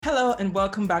Hello and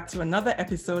welcome back to another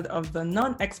episode of the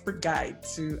Non-Expert Guide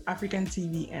to African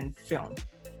TV and Film.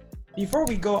 Before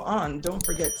we go on, don't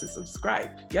forget to subscribe.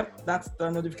 Yep, that's the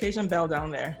notification bell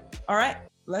down there. All right,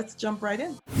 let's jump right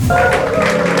in.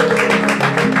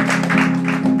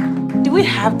 Do we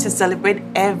have to celebrate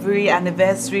every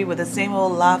anniversary with the same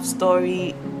old love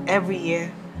story every year?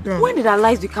 When did our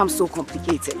lives become so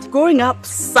complicated? Growing up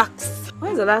sucks.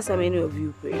 When's the last time any of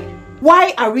you prayed?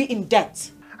 Why are we in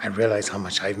debt? I realize how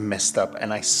much I've messed up,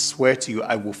 and I swear to you,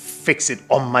 I will fix it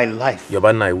on my life.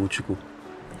 Yobana Iwuchuku.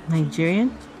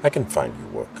 Nigerian? I can find you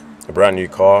work. A brand new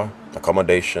car,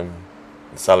 accommodation,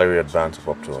 a salary advance of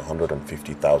up to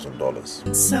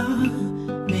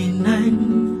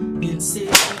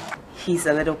 $150,000. He's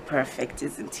a little perfect,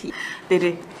 isn't he?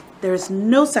 Dede, there is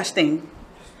no such thing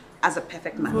as a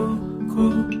perfect man.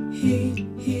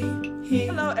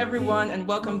 Hello, everyone, and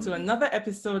welcome to another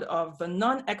episode of the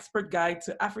Non-Expert Guide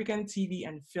to African TV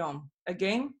and Film.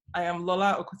 Again, I am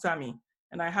Lola Okutami,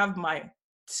 and I have my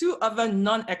two other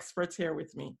non-experts here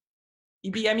with me.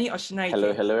 Ibiyemi Oshinaike.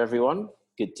 Hello, everyone.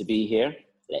 Good to be here.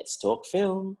 Let's talk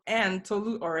film. And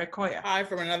Tolu Orekoya. Hi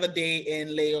from another day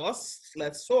in Lagos.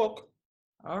 Let's talk.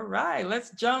 All right,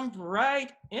 let's jump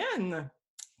right in.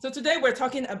 So today we're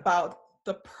talking about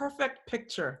The Perfect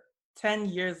Picture 10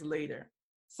 years later.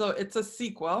 So it's a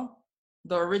sequel.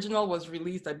 The original was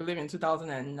released, I believe, in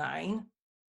 2009.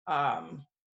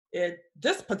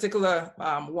 This particular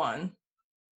one,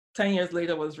 10 years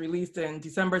later, was released in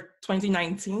December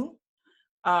 2019.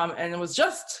 And it was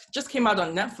just came out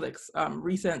on Netflix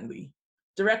recently.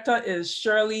 Director is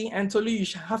Shirley, and Tolu, you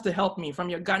should have to help me from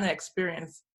your Ghana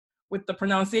experience with the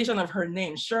pronunciation of her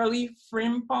name, Shirley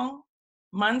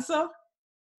Frimpong-Manso.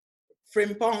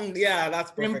 Frimpong, yeah,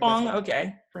 that's perfect. Frimpong,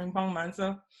 okay,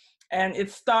 Frimpong-Manso. And it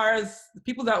stars the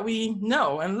people that we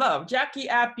know and love. Jackie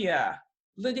Appiah,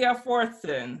 Lydia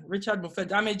Fortson, Richard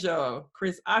Mufedamijo,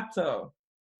 Chris Atto,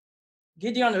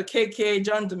 Gideon Okeke,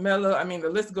 John DeMello. I mean, the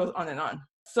list goes on and on.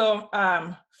 So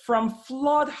from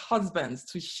flawed husbands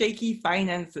to shaky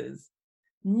finances,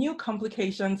 new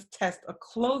complications test a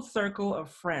close circle of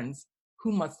friends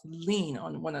who must lean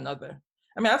on one another.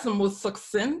 I mean, that's the most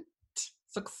succinct,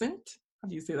 how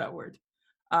do you say that word?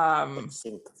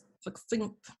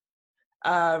 Succinct.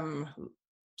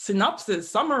 Synopsis,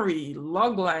 summary,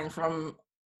 logline from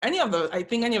any of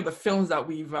the films that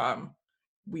we've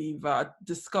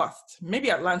discussed.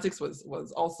 Maybe Atlantics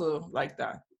was also like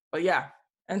that. But yeah,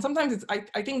 and sometimes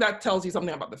I think that tells you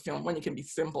something about the film when it can be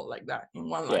simple like that in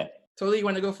one line. Yeah. Totally, you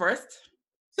want to go first?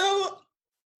 So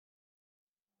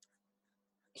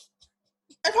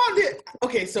I found it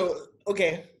okay.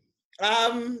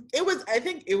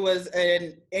 It was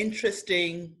an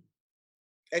interesting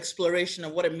exploration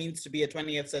of what it means to be a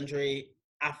 20th century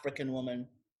African woman.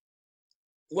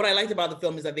 What I liked about the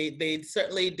film is that they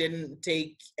certainly didn't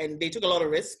take, and they took a lot of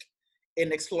risk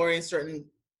in exploring certain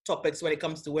topics when it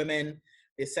comes to women,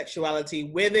 their sexuality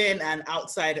within and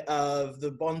outside of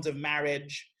the bonds of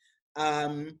marriage.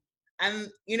 And,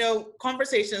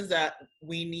 conversations that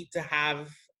we need to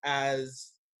have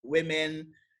as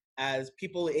women, as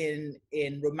people in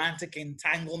romantic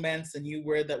entanglements, a new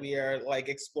word that we are like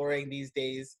exploring these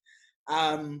days.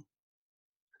 And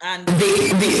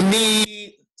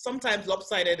the sometimes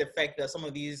lopsided effect that some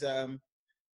of these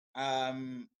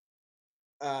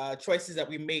choices that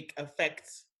we make affect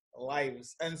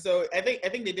lives. And so I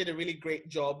think they did a really great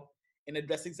job in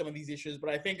addressing some of these issues, but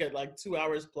I think at like 2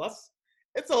 hours plus,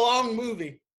 it's a long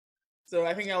movie. So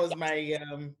I think that was my,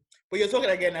 but you're talking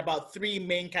again about three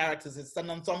main characters. It's an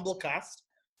ensemble cast,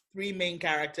 three main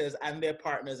characters and their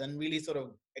partners, and really sort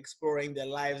of exploring their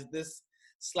lives, this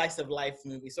slice of life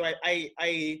movie. So I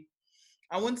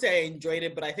wouldn't say I enjoyed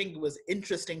it, but I think it was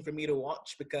interesting for me to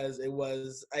watch because it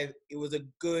was a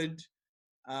good,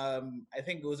 I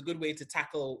think it was a good way to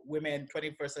tackle women,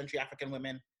 21st century African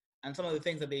women, and some of the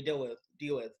things that they deal with.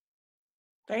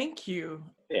 Thank you.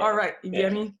 Yeah. All right,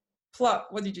 Ibiyemi, plot,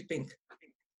 what did you think?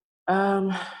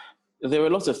 There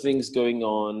were lots of things going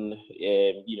on,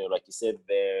 like you said,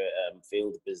 there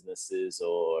failed businesses,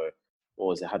 or what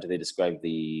was it? How do they describe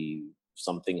the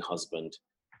something husband?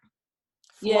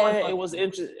 Flawed, it was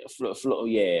interesting.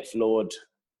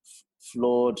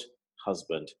 Flawed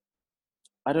husband.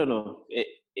 I don't know.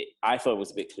 I thought it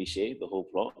was a bit cliche, the whole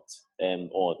plot,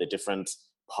 or the different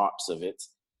parts of it,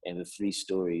 and the three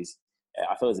stories.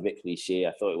 I thought it was a bit cliche.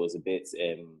 I thought it was a bit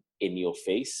in your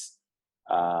face.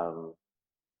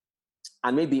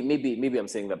 And maybe I'm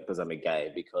saying that because I'm a guy,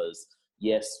 because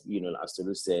yes, as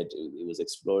Tolu said, it was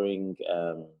exploring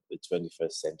the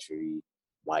 21st century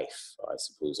wife, I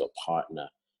suppose, or partner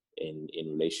in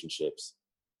relationships.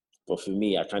 But for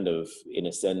me, I kind of, in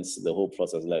a sense, the whole plot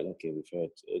was like, okay, we've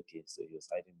heard. Okay, so he was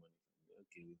hiding money.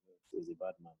 Okay, we've heard. So he's a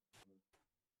bad man.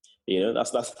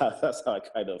 That's how I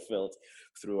kind of felt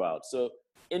throughout. So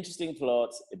interesting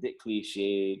plot, a bit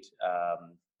cliched.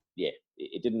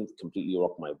 It didn't completely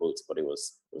rock my boat, but it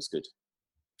was good.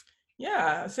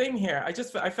 Yeah, same here. I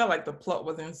felt like the plot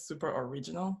wasn't super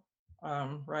original,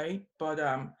 right? But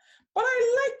I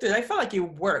liked it. I felt like it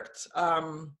worked.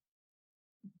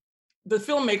 The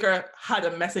filmmaker had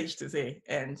a message to say,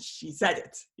 and she said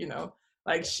it.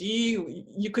 Like you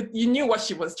knew what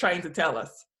she was trying to tell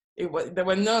us. It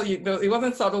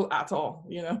wasn't subtle at all.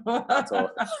 At all.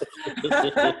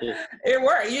 It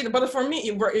worked. But for me,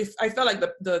 it worked. I felt like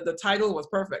the title was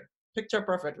perfect, picture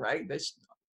perfect, right?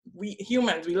 We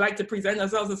humans, we like to present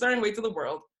ourselves a certain way to the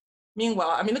world.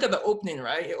 Meanwhile, I mean, look at the opening,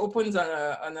 right? It opens on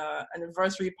an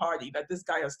anniversary party that this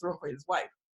guy has thrown for his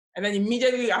wife. And then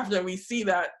immediately after, we see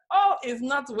that, it's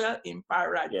not well in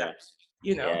paradise,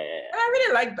 And I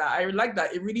really like that. I like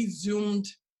that it really zoomed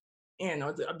in,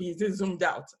 or zoomed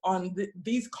out on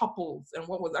these couples and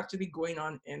what was actually going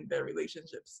on in their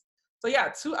relationships. So yeah,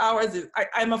 2 hours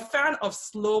I'm a fan of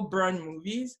slow burn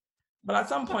movies, but at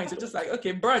some point it's just like,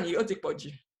 okay, burn you,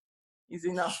 is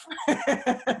enough.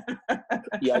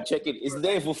 Yeah, check it. Is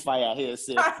there even fire here,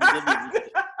 sir?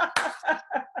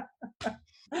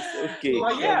 Okay.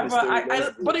 Well, yeah,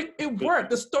 but it worked.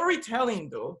 The storytelling,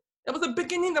 though, there was a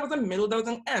beginning, there was a middle, there was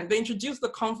an end. They introduced the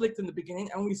conflict in the beginning,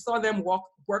 and we saw them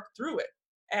work through it.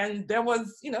 And there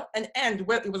was, an end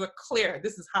where it was a clear,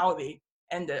 this is how they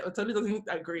ended. Tolu doesn't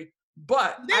agree,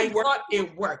 but I thought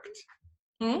it worked.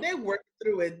 They worked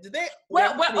through it. Did they?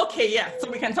 Well, okay, yeah. So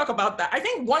we can talk about that. I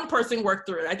think one person worked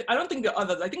through it. I don't think the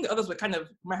others. I think the others were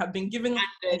might have been given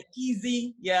an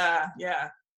easy. Yeah.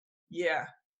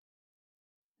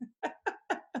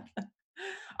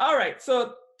 All right.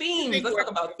 So themes. Let's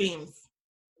talk about themes.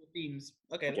 Themes.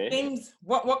 Okay. Themes.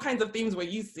 What kinds of themes were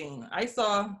you seeing? I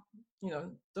saw.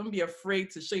 Don't be afraid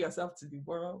to show yourself to the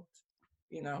world.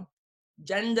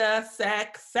 Gender,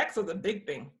 sex. Sex was a big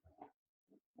thing.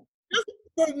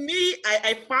 For me,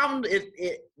 I found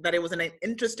that it was an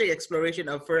interesting exploration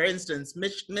of, for instance,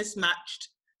 mismatched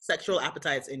sexual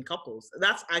appetites in couples.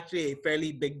 That's actually a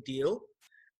fairly big deal.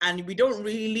 And I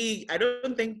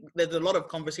don't think there's a lot of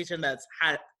conversation that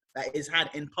is had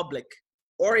in public,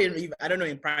 or I don't know,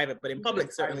 in private, but in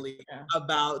public certainly,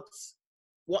 about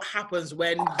what happens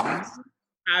when you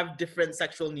have different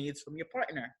sexual needs from your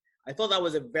partner. I thought that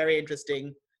was a very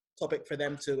interesting topic for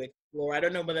them to explore. I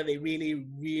don't know whether they really,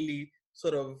 really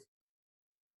sort of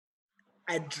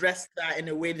addressed that in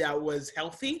a way that was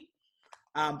healthy,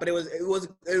 but it was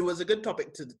a good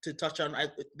topic to touch on.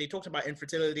 They talked about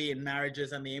infertility in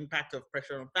marriages and the impact of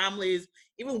pressure on families,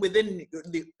 even within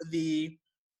the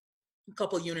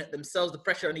couple unit themselves, the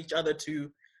pressure on each other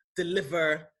to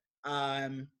deliver,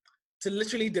 to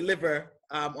literally deliver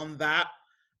on that.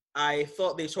 I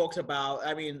thought they talked about,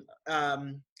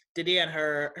 Didi and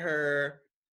her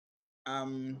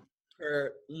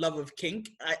love of kink.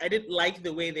 I didn't like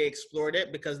the way they explored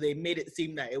it, because they made it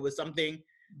seem that it was something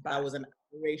that was an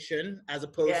aberration as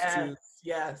opposed to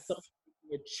a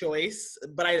choice.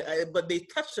 But they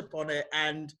touched upon it,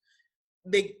 and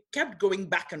they kept going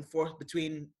back and forth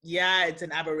between, it's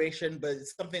an aberration, but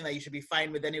it's something that you should be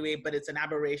fine with anyway, but it's an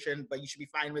aberration, but you should be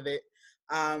fine with it.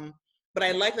 But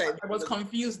I like that. I was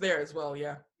confused there as well,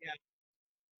 yeah.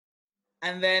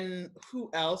 And then who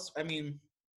else? And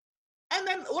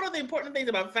then one of the important things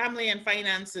about family and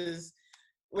finances,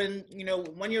 when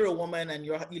you're a woman and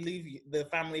you leave the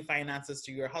family finances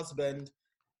to your husband,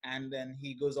 and then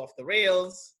he goes off the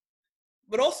rails.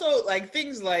 But also like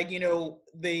things like,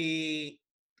 the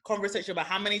conversation about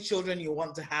how many children you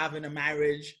want to have in a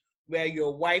marriage, where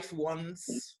your wife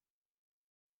wants,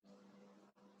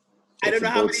 I don't know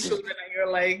how many children, and you're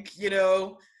like,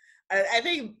 I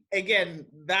think, again,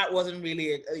 that wasn't really,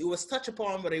 it was touched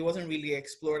upon, but it wasn't really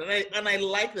explored. And I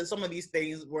like that some of these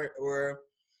things were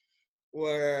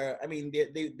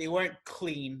they weren't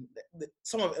clean.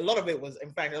 A lot of it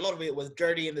was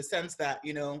dirty, in the sense that,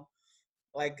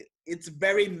 like, it's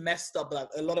very messed up that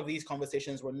a lot of these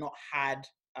conversations were not had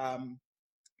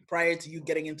prior to you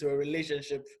getting into a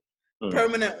relationship,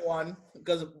 permanent one,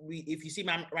 because if you see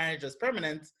marriage as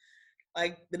permanent,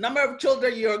 like, the number of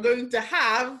children you're going to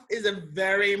have is a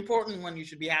very important one you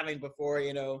should be having before,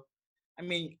 your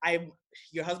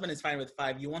husband is fine with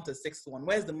 5, you want a 6th one.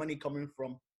 Where's the money coming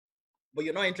from? But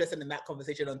you're not interested in that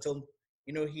conversation until,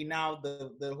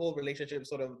 the whole relationship,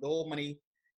 sort of the whole money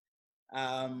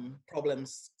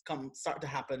problems start to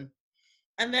happen.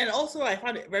 And then also I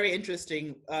found it very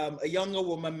interesting, a younger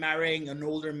woman marrying an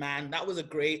older man. That was a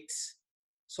great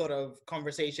sort of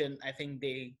conversation I think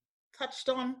they touched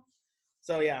on.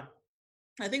 So yeah,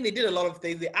 I think they did a lot of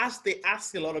things. They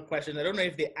asked a lot of questions. I don't know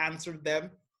if they answered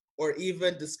them or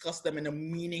even discussed them in a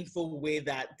meaningful way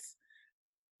that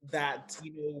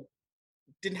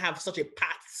didn't have such a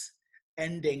pat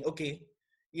ending. Okay,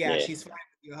 yeah,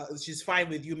 Yeah. she's fine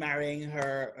with you marrying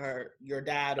your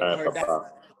dad or her dad.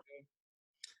 Papa.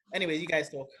 Anyway, you guys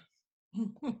talk.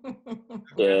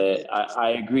 Yeah,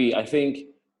 I agree. I think,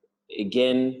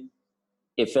 again,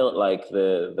 it felt like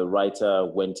the writer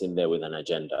went in there with an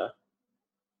agenda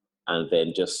and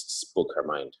then just spoke her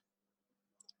mind,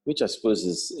 which I suppose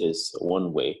is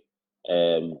one way.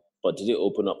 But did it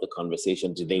open up the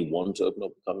conversation? Did they want to open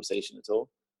up the conversation at all?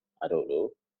 I don't know.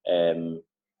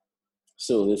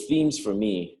 So the themes for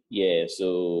me, yeah,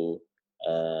 so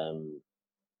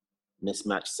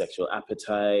mismatched sexual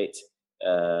appetite,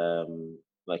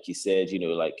 like you said,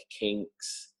 like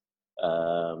kinks,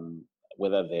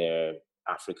 whether they're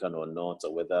African or not,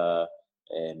 or whether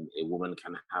a woman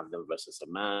can have them versus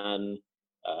a man.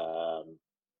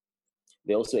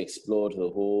 They also explored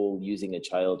the whole using a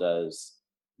child as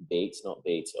bait, not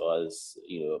bait, or as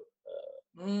a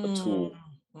tool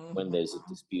when there's a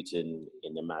dispute in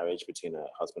a marriage between a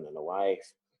husband and a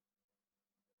wife.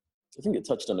 I think it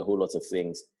touched on a whole lot of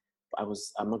things.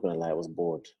 I'm not gonna lie, I was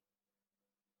bored.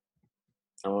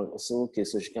 So okay,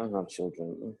 so she can't have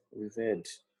children. We've heard.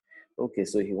 Okay,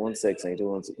 so he wants sex and he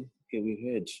don't want to. Okay,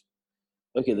 we heard.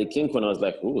 Okay, the kink one, I was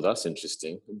like, oh, that's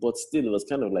interesting. But still, it was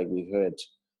kind of like we heard.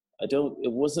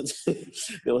 It wasn't,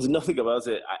 there was nothing about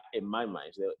it in my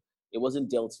mind. It wasn't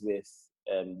dealt with,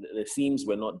 the themes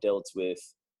were not dealt with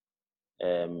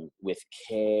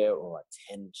care or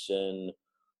attention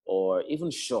or even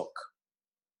shock.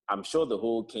 I'm sure the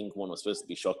whole kink one was supposed to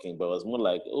be shocking, but it was more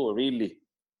like, oh, really?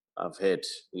 I've heard.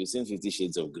 We've seen 50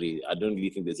 Shades of Grey. I don't really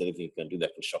think there's anything you can do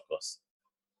that could shock us.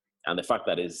 And the fact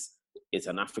that it's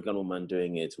an African woman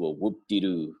doing it, well,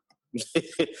 whoop-de-doo.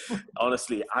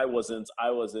 Honestly, I wasn't,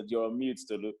 you're on mute,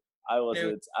 Tolu.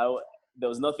 There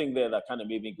was nothing there that kind of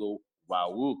made me go,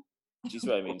 wow, whoop. Do you see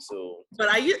what I mean? So,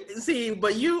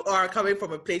 but you are coming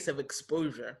from a place of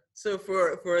exposure. So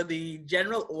for the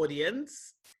general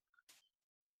audience,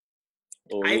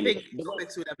 really? I think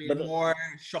comics would have been more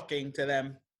shocking to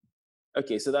them.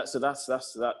 Okay, so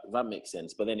that makes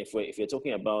sense. But then if you're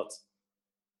talking about,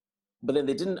 but then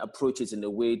they didn't approach it in a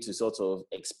way to sort of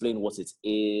explain what it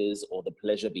is or the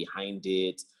pleasure behind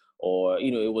it, or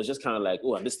it was just kind of like,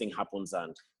 oh, and this thing happens,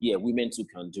 and yeah, women too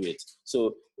can do it.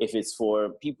 So if it's for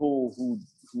people who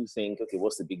think, okay,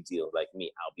 what's the big deal? Like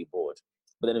me, I'll be bored.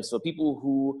 But then if it's for people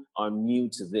who are new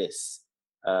to this,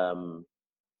 then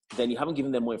you haven't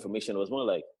given them more information. It was more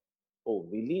like, oh,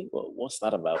 really? Well, what's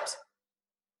that about?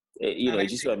 You know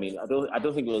what I mean? I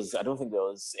don't think there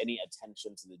was any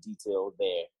attention to the detail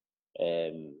there.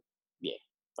 Yeah,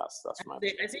 that's my.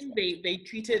 I think they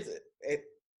treated it,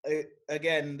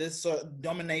 again, this sort of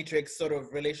dominatrix sort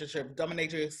of relationship,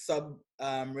 dominatrix sub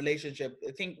relationship.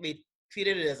 I think they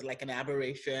treated it as like an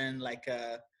aberration, like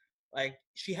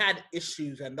she had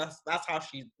issues, and that's how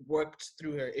she worked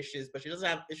through her issues, but she doesn't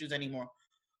have issues anymore.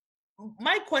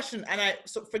 My question, and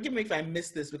so forgive me if I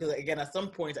missed this, because again, at some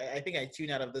point I think I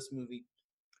tuned out of this movie.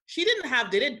 She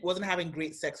wasn't having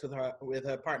great sex with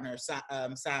her partner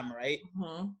Sam, right?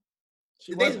 Mm-hmm.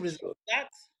 Did they resolve that?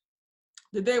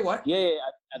 Did they what? Yeah,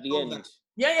 at the end.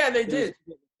 Yeah, they did.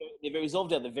 They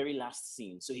resolved it at the very last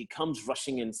scene. So he comes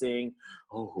rushing in saying,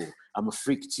 "Oh, I'm a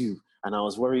freak too, and I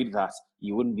was worried that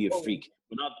you wouldn't be a freak.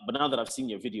 But now that I've seen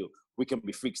your video, we can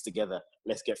be freaks together.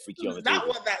 Let's get freaky on the table." That's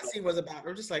what that scene was about.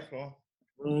 We're just like, oh.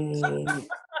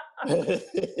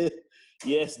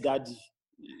 Yes, Daddy.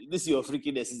 This your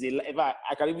freakiness is a lie.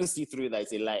 I can even see through that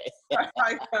it's a lie.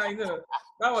 I know.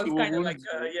 That was kind of like,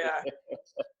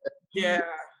 yeah.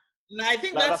 And I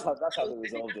think that's how they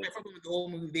resolved it. My problem with the whole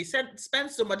movie. They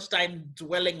spend so much time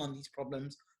dwelling on these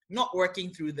problems, not working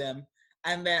through them,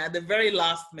 and then at the very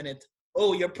last minute,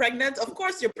 oh, you're pregnant? Of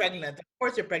course you're pregnant. Of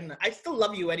course you're pregnant. I still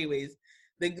love you anyways.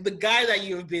 The guy that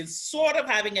you've been sort of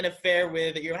having an affair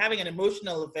with, you're having an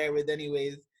emotional affair with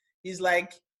anyways, he's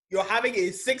like, you're having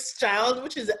a sixth child,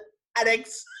 which is an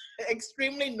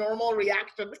extremely normal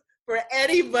reaction for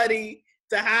anybody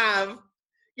to have.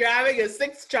 You're having a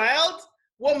sixth child?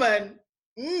 Woman,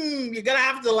 you're gonna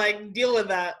have to like deal with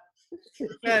that.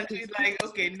 And she's like,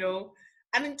 okay, no.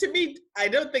 And to me, I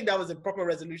don't think that was a proper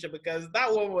resolution, because that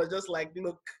woman was just like,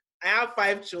 look, I have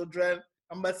 5 children,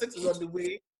 and my 6th is on the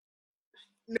way.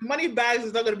 The money bags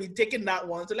is not gonna be taking that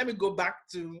one, so let me go back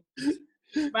to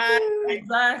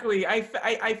Exactly. I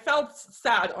felt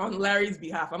sad on Larry's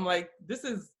behalf. I'm like, this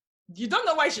is You don't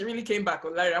know why she really came back,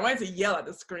 Larry. I wanted to yell at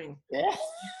the screen. Yeah.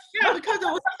 Yeah, because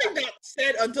there was nothing that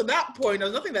said until that point. There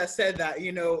was nothing that said that,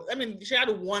 you know. I mean, she had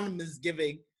one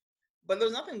misgiving, but there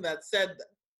was nothing that said.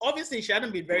 Obviously, she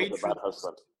hadn't been very He was a true bad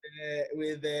husband.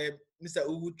 with Mr.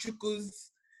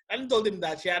 Uwuchukwu's. I hadn't told him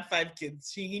that she had 5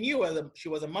 kids. He knew she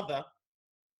was a mother.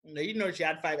 You know, he didn't know she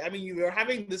had 5. I mean, you were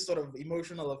having this sort of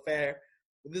emotional affair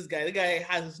with this guy. The guy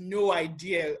has no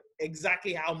idea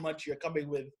exactly how much you're coming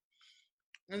with,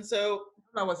 and so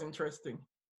That was interesting.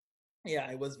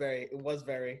 yeah, it was very.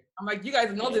 I'm like, you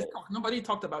guys know this talk. Nobody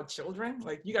talked about children.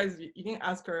 Like, you guys, you didn't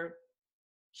ask her.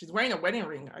 She's wearing a wedding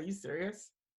ring. Are you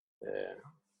serious? Yeah.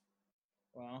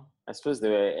 Wow. I suppose they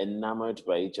were enamored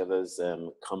by each other's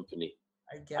company.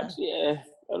 I guess. Actually, yeah,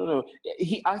 I don't know.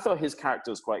 I thought his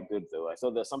character was quite good, though. I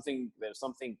thought there's something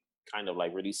kind of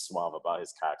like really suave about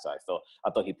his character.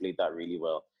 I thought he played that really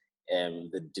well.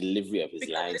 The delivery of his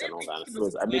lines and all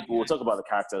that. I mean, we'll talk about the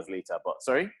characters later. But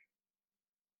sorry,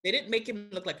 they didn't make him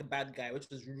look like a bad guy, which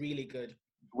was really good.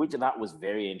 That was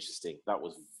very interesting. That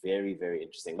was very, very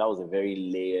interesting. That was a very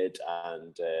layered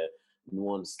and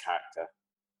nuanced character.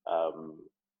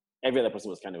 Every other person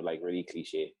was kind of like really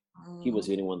cliche. He was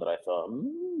the only one that I thought,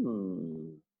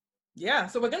 Yeah,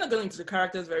 so we're going to go into the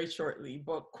characters very shortly,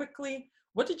 but quickly,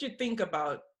 what did you think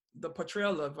about the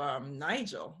portrayal of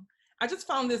Nigel? I just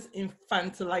found this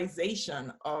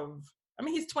infantilization of, I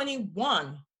mean, he's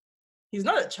 21. He's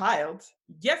not a child.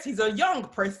 Yes, he's a young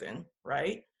person,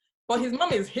 right? But his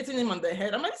mom is hitting him on the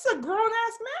head. I'm like, he's a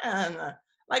grown-ass man.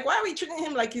 Like, why are we treating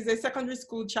him like he's a secondary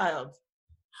school child?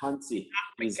 Hansi,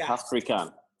 he's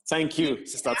African. Thank you,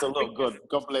 Sister Tolu.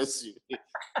 God bless you.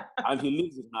 And he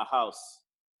lives in her house.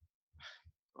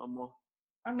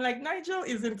 I'm like, Nigel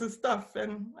is into stuff,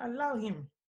 and allow him.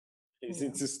 He's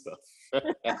into stuff.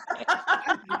 But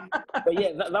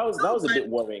yeah, that was a bit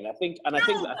worrying. I think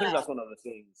that's one of the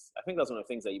things. I think that's one of the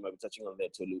things that you might be touching on there,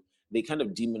 Tolu. They kind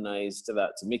of demonized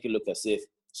that to make it look as if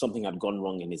something had gone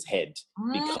wrong in his head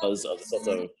because of the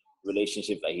sort of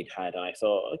relationship that he'd had. And I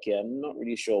thought, okay, I'm not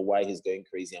really sure why he's going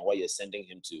crazy and why you're sending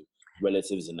him to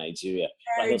relatives in Nigeria.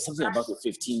 But there was something about the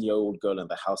 15-year-old girl in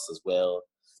the house as well.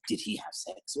 Did he have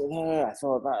sex with her? I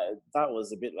thought that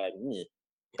was a bit like,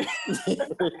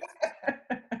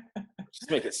 just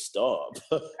make it stop.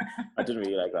 I didn't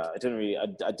really like that.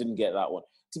 I didn't get that one.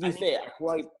 To be fair,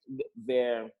 quite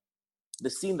the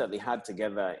scene that they had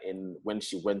together when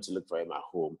she went to look for him at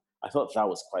home, I thought that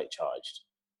was quite charged.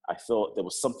 I thought there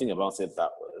was something about it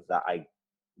that I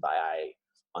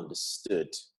understood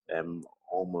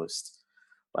almost.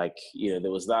 Like, you know,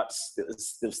 there was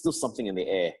still something in the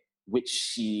air which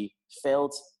she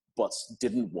felt but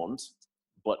didn't want,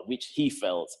 but which he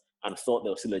felt and thought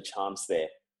there was still a chance there.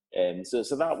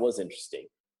 So that was interesting.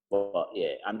 But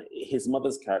yeah, and his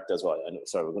mother's character as well.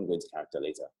 Sorry, we're going to go into character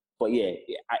later. But yeah,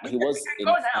 he was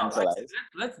infantilized.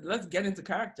 Let's get into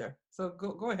character. So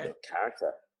go ahead.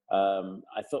 Character.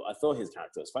 I thought his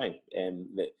character was fine.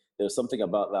 There was something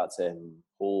about that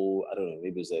whole, I don't know,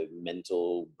 maybe it was a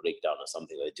mental breakdown or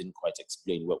something that I didn't quite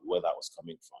explain where that was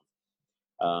coming from.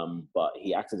 But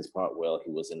he acted his part well.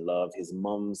 He was in love. His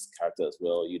mom's character as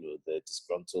well, you know, the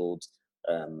disgruntled,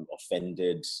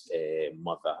 offended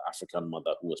African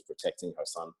mother who was protecting her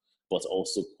son, but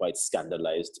also quite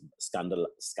scandalized.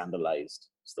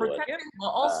 Protecting, but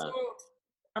also,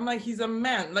 I'm like, he's a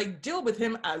man. Like, deal with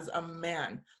him as a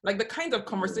man. Like, the kind of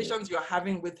conversations you're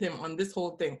having with him on this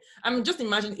whole thing. I mean, just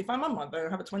imagine if I'm a mother,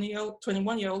 I have a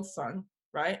 21-year-old son,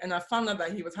 right? And I found out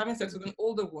that he was having sex with an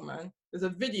older woman. There's a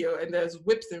video and there's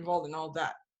whips involved and all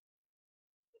that.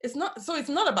 It's not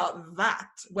about that.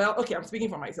 Well, okay, I'm speaking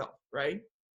for myself, right?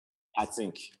 I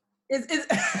think. Is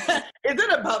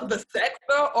it about the sex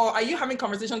though? Or are you having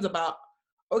conversations about,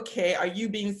 okay, are you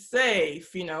being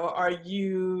safe? You know, are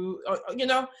you, you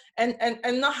know, and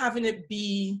not having it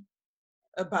be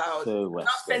about not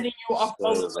sending you off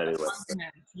all over the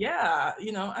continent. Yeah,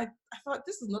 you know, I thought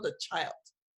this is not a child.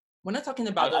 We're not talking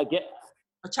about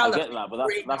a child. I get that, but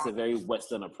that's a very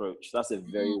Western approach. That's a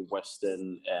very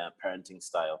Western parenting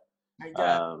style. I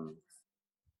guess.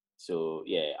 So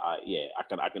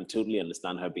I can totally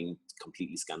understand her being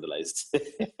completely scandalized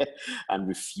and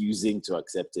refusing to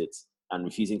accept it and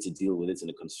refusing to deal with it in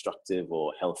a constructive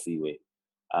or healthy way.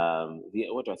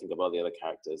 What do I think about the other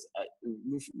characters?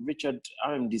 Richard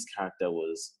RMD's character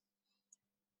was,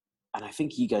 and I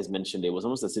think you guys mentioned it was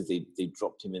almost as if they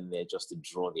dropped him in there just to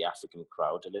draw the African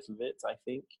crowd a little bit, I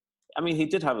think. I mean, he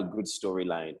did have a good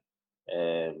storyline.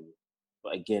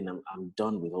 But again, I'm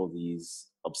done with all these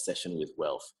obsession with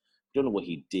wealth. You don't know what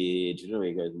he did. You don't know where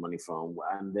he got his money from.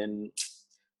 And then,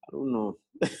 I don't know.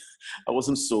 I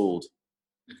wasn't sold.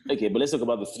 Okay, but let's talk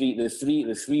about the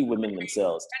three women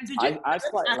themselves. And did you, I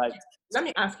quite like. let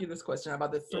me ask you this question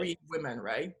about the three women,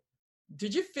 right?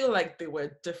 Did you feel like they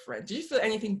were different? Did you feel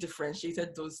anything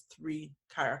differentiated those three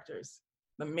characters,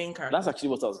 the main characters? That's actually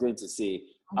what I was going to say.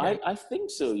 Okay. I think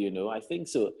so, I think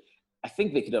so. I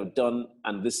think they could have done,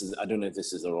 and I don't know if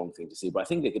this is the wrong thing to say, but I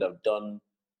think they could have done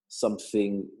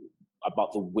something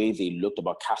about the way they looked,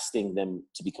 about casting them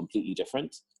to be completely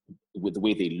different with the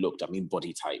way they looked. I mean,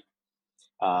 body type.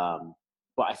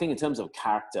 But I think in terms of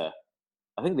character,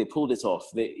 I think they pulled it off.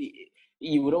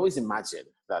 You would always imagine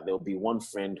that there will be one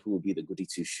friend who will be the goody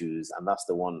two shoes, and that's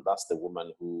the woman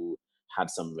who had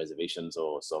some reservations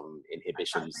or some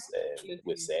inhibitions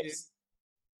with sex.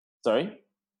 Sorry?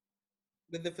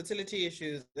 With the fertility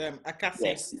issues, Akasi.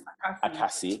 Yes,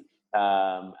 Akasi.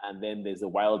 And then there's the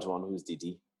wild one who's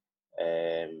Didi.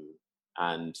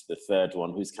 And the third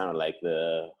one who's kind of like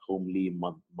the homely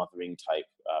mothering type.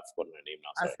 I've forgotten her name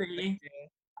now. Sorry.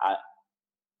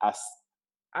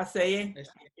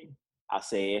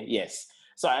 Aseye, yes.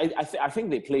 So I think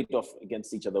they played off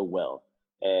against each other well.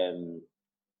 I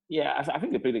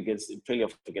think they played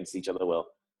off against each other well.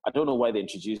 I don't know why they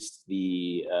introduced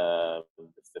the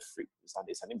free. Is her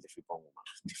name the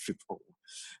Frimpong?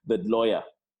 The lawyer.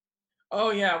 Oh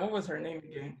yeah, what was her name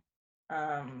again?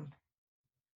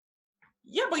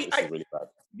 Yeah, but really bad.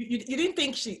 You didn't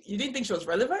think she was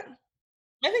relevant?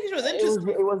 I think she was interesting.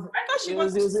 I thought she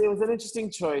was. It was an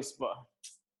interesting choice, but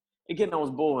again, I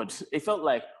was bored. It felt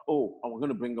like, oh, I'm going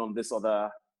to bring on this other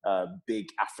big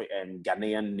African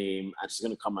Ghanaian name, and she's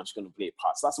going to come and she's going to play a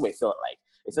part. So that's what it felt like.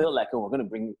 It felt like, oh, we're going to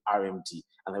bring RMD,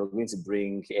 and then we're going to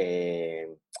bring the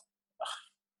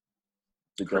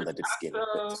girl that did Skin.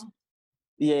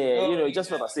 It just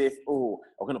felt as if, oh,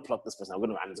 we're going to plug this person,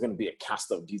 and it's going to be a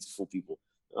cast of beautiful people.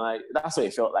 Like, that's what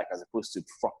it felt like, as opposed to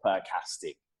proper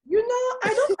casting.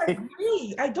 I don't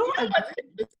agree. I don't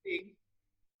agree.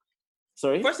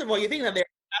 Sorry? First of all, you think that they're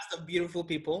a cast of beautiful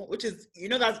people, which is,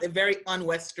 that's a very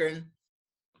un-Western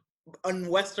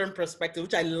perspective,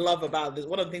 which I love about this.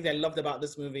 One of the things I loved about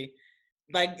this movie,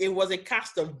 like, it was a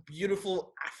cast of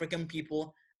beautiful African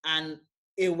people, and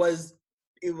it was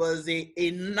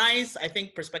a nice, I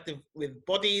think, perspective with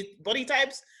body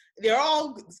types.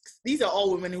 These are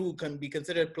all women who can be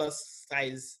considered plus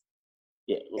size.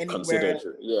 Yeah, anywhere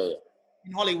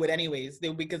in Hollywood, anyways, they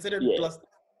would be considered plus.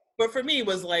 But for me, it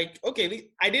was like, okay,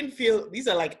 I didn't feel these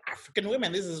are like African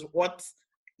women. This is what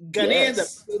Ghanaians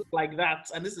are built like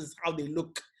that, and this is how they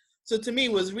look. So to me,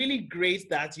 it was really great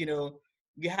that you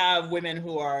have women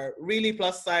who are really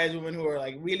plus size, women who are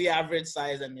like really average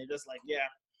size, and they're just like, yeah.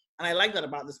 And I like that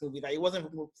about this movie, that it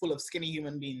wasn't full of skinny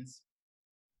human beings.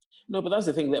 No, but that's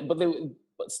the thing.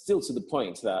 But still to the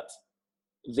point that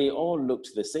they all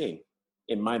looked the same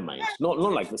in my mind. Not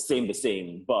like the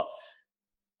same, but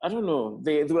I don't know.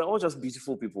 They were all just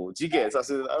beautiful people. Do you get it? I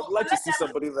said, I'd like to see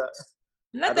somebody that.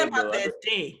 Let them have their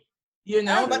day.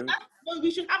 But we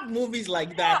should have movies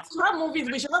like that.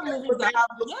 We should have movies that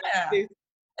have.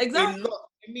 Exactly.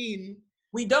 I mean,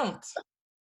 we don't.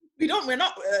 We're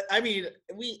not. We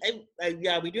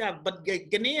do have, but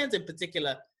Ghanaians in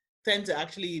particular tend to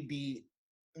actually be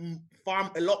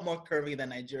a lot more curvy than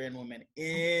Nigerian women.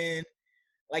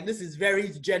 This is very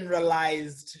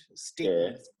generalized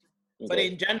statements, but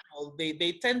in general,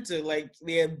 they tend to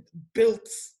they're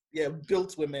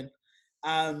built women,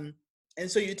 and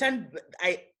so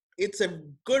it's a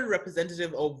good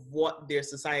representative of what their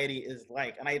society is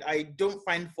like, and I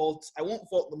won't fault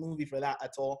the movie for that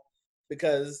at all,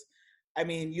 because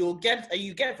you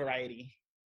get variety.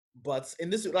 But in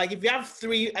this, if you have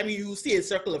three, you see a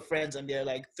circle of friends and they're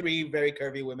like three very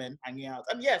curvy women hanging out.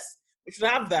 And yes, we should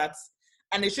have that.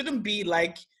 And it shouldn't be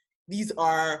like these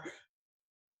are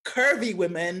curvy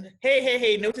women.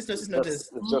 Hey, notice. It's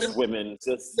just women.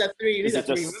 These are three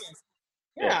women.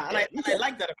 Yeah, and I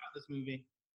like that about this movie.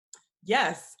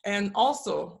 Yes, and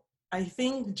also, I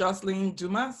think Jocelyn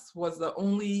Dumas was the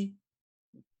only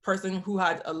person who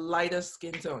had a lighter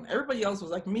skin tone. Everybody else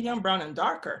was like medium brown and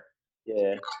darker.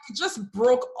 Yeah. It just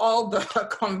broke all the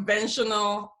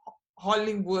conventional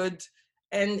Hollywood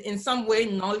and in some way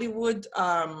Nollywood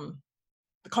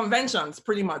conventions,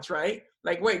 pretty much, right?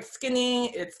 Like where it's skinny,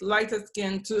 it's lighter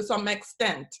skin to some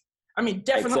extent.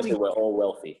 Definitely. Except they were all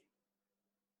wealthy.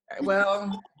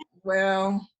 Well,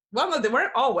 no, they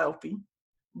weren't all wealthy,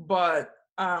 but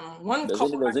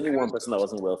There's only one person that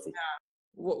wasn't wealthy.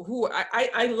 Who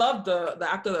I love the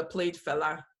actor that played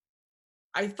Fela.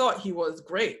 I thought he was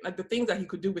great. Like the things that he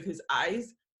could do with his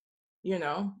eyes,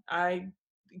 Gideon,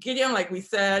 like we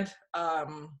said,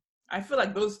 I feel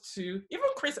like those two, even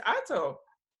Chris Atto,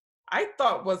 I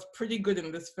thought was pretty good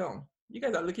in this film. You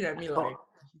guys are looking at me like.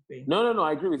 say. No.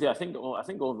 I agree with you. I think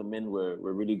all the men were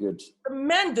really good. The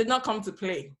men did not come to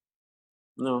play.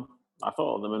 No, I thought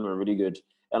all the men were really good,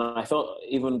 and I thought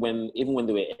even when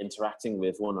they were interacting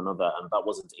with one another, and that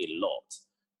wasn't a lot.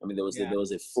 I mean, there was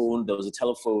a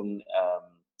telephone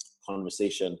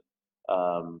conversation,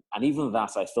 and even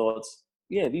that I thought,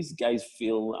 yeah, these guys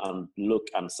feel and look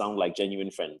and sound like genuine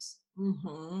friends.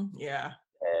 Mm-hmm. Yeah.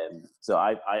 So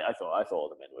I thought all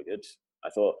the men were good. I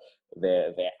thought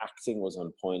their acting was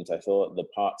on point. I thought the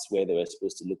parts where they were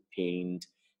supposed to look pained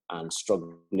and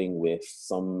struggling with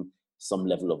some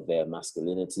level of their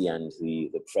masculinity and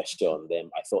the pressure on them,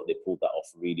 I thought they pulled that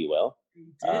off really well.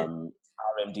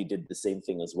 RMD did the same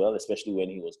thing as well, especially when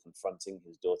he was confronting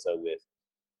his daughter with,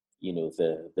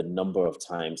 the number of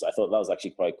times. I thought that was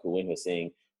actually quite cool when he was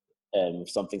saying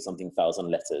something 1,000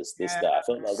 letters, this, that. I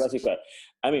thought that was actually quite,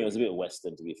 I mean, it was a bit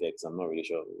Western, to be fair, because I'm not really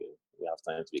sure we have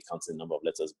time to be counting the number of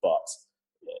letters, but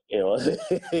it was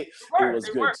it was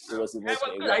good. It was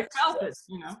good. I felt it,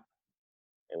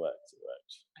 It worked.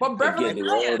 But Beverly again, they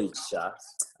were all rich, I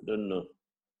don't know.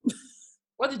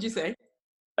 What did you say?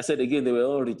 I said again, they were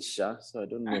all rich, so I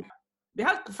don't know. They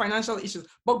had financial issues.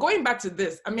 But going back to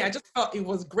this, I mean, I just felt it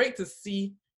was great to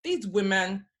see these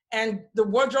women, and the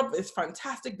wardrobe is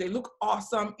fantastic. They look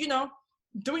awesome,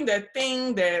 doing their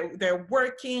thing. They're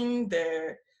working.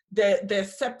 They're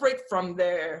separate from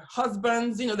their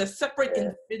husbands. They're separate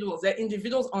individuals. They're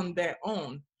individuals on their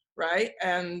own, right?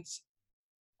 And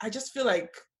I just feel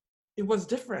like it was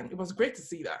different. It was great to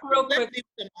see that. Real quick,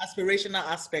 the aspirational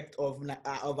aspect of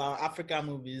our African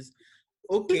movies.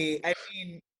 Okay, I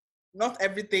mean, not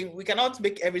everything. We cannot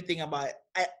make everything about.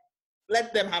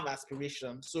 Let them have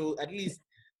aspiration. So at least,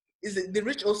 is it the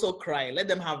rich also cry? Let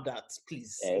them have that,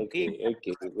 please. Okay.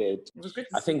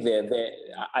 I think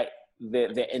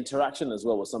their interaction as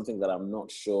well was something that I'm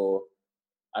not sure.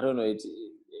 I don't know.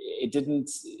 It didn't.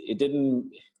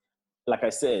 Like I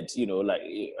said, like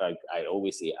I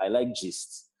always say, I like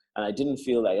gist, and I didn't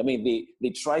feel like. I mean, they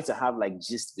try to have like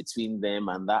gist between them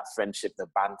and that friendship, the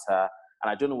banter, and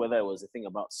I don't know whether it was a thing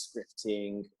about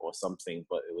scripting or something,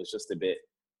 but it was just a bit.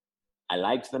 I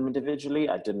liked them individually.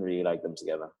 I didn't really like them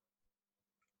together.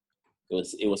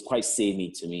 It was quite samey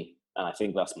to me, and I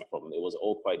think that's my problem. It was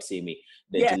all quite samey.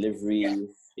 The delivery,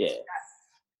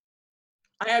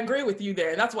 I agree with you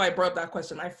there, and that's why I brought up that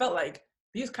question. I felt like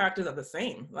these characters are the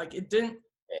same. Like I didn't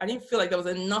feel like there was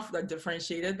enough that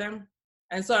differentiated them.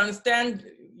 And so I understand,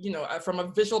 from a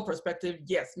visual perspective,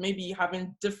 yes, maybe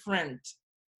having different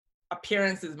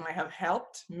appearances might have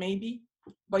helped, maybe.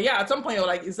 But yeah, at some point you're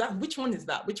like, which one is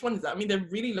that? Which one is that? I mean, they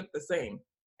really look the same.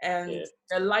 And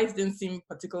their lives didn't seem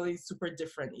particularly super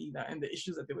different either, and the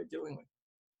issues that they were dealing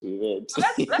with. So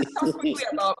let's talk quickly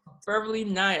about Beverly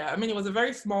Naya. I mean, it was a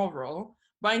very small role.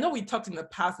 But I know we talked in the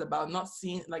past about not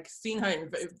seeing her in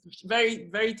very,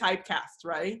 very typecast,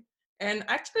 right? And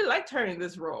I actually liked her in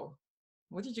this role.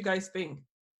 What did you guys think?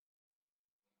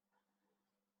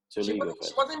 She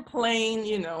wasn't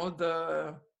playing,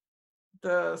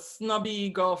 the snobby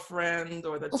girlfriend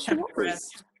or the temperament.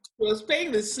 She was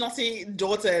playing the snotty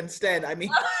daughter instead. I mean,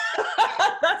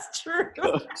 that's true.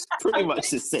 Pretty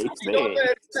much the same thing.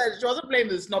 She wasn't playing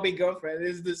the snobby girlfriend.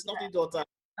 It's the snotty daughter.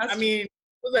 I mean,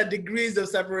 those are degrees of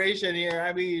separation here.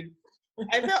 I mean,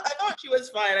 I thought she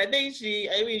was fine. I think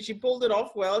she pulled it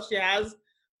off well. She has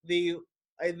the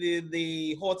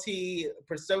haughty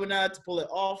persona to pull it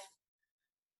off.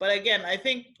 But again, I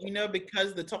think,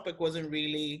 because the topic wasn't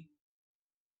really,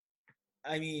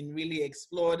 really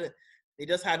explored, they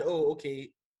just had,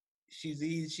 she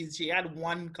had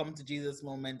one come to Jesus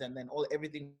moment, and then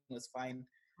everything was fine.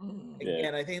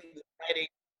 Again, I think the writing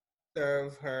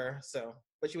served her, so.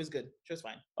 But she was good. She was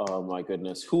fine. Oh my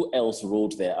goodness. Who else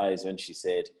rolled their eyes when she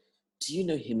said, "Do you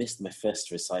know he missed my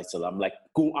first recital?" I'm like,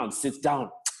 go and sit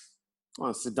down. Go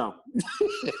and sit down.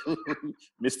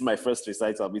 Missed my first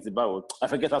recital. I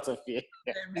forget out of here.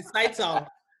 Recital.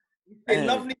 A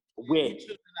lovely where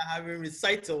children are having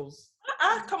recitals.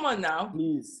 Come on now.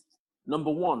 Please. Number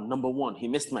one, he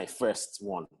missed my first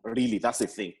one. Really, that's the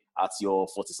thing. At your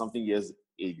 40-something years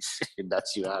age that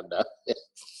you had that.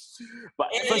 But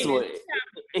first of all,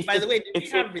 by the way, did we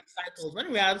have recitals when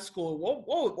we were at school?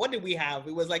 What did we have?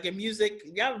 It was like you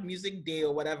have music day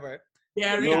or whatever.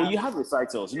 Yeah, no, you have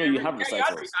recitals. You have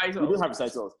recitals. You do have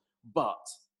recitals, but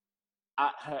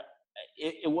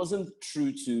it wasn't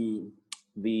true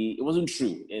it wasn't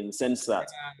true in the sense that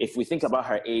if we think about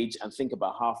her age and think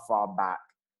about how far back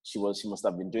she must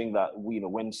have been doing that.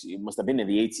 When it must have been in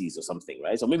the 80s or something,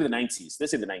 right? So maybe the 90s.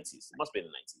 Let's say the 90s. It must be in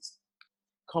the 90s.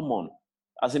 Come on.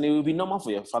 As in, it would be normal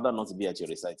for your father not to be at your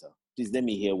recital. Please let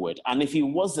me hear a word. And if he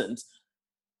wasn't,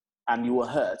 and you were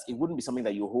hurt, it wouldn't be something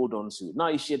that you hold on to. Now,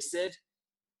 if she had said,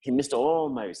 he missed all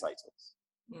my recitals,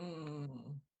 and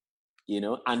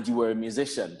you were a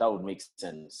musician, that would make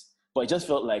sense. But it just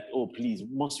felt like, oh, please,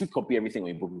 must we copy everything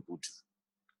we people do?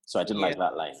 So I didn't like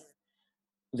that line.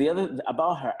 The other,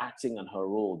 about her acting and her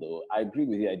role, though, I agree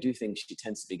with you. I do think she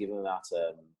tends to be given that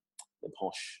the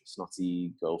posh,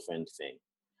 snotty girlfriend thing.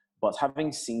 But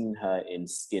having seen her in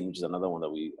Skin, which is another one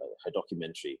that her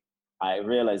documentary, I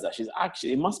realized that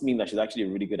it must mean that she's actually a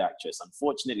really good actress.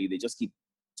 Unfortunately, they just keep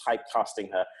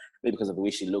typecasting her, maybe because of the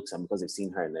way she looks and because they've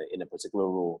seen her in a particular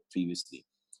role previously.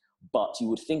 But you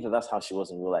would think that that's how she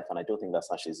was in real life, and I don't think that's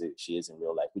how she is in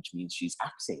real life, which means she's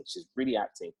acting. She's really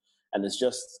acting. And it's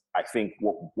just, I think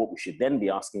what we should then be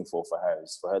asking for her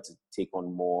is for her to take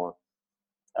on more,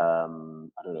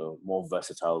 more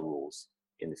versatile roles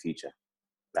in the future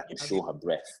that can show her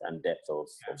breadth and depth of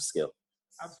skill.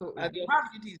 Absolutely. Are the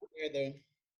opportunities there, though?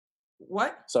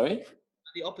 What? Sorry?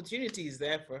 Are the opportunities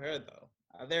there for her, though?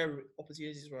 Are there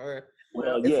opportunities for her?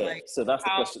 Well, so that's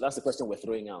the question. That's the question we're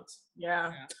throwing out.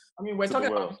 Yeah. I mean, we're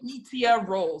talking about E-tier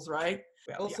roles, right?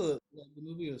 Also, the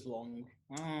movie was long.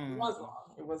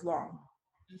 It was long.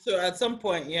 So at some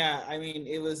point, I mean,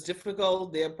 it was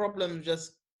difficult. Their problems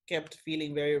just kept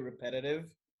feeling very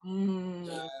repetitive. So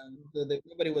that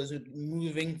nobody was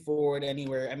moving forward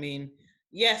anywhere. I mean,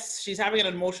 yes, she's having an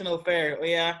emotional affair. Oh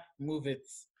yeah, move it.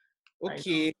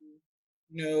 Okay.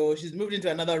 No, she's moved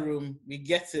into another room. We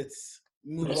get it.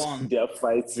 Move on. They're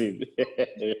fighting.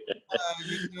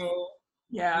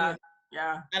 Yeah.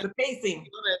 And the pacing.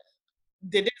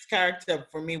 Didi's character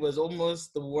for me was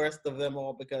almost the worst of them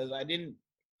all because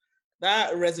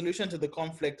that resolution to the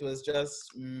conflict was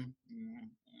just.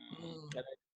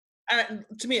 And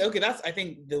to me, that's I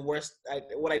think the worst.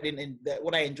 What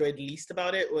I enjoyed least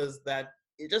about it was that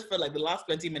it just felt like the last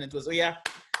 20 minutes was this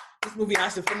movie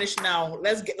has to finish now.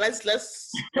 Let's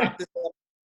wrap this up.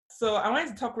 So I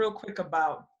wanted to talk real quick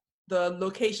about the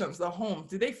locations, the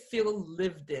homes. Do they feel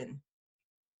lived in?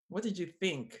 What did you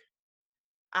think?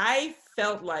 I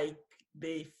felt like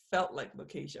they felt like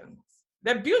locations.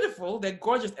 They're beautiful, they're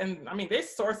gorgeous, and I mean they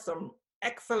sourced some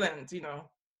excellent,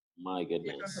 My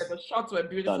goodness. The shots were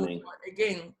beautiful. Stunning. But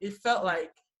again, it felt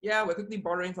like, we're quickly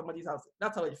borrowing somebody's house.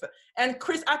 That's how it felt. And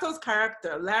Chris Atto's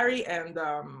character, Larry and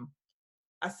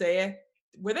Aseye,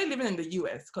 were they living in the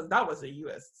US? Because that was the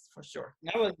US for sure.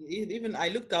 That was even I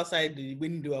looked outside the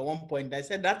window at one point. I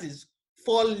said that is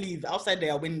fall leaf outside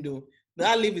their window.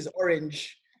 That leaf is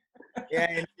orange.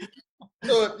 Yeah.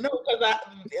 So no, because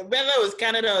whether it was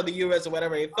Canada or the US or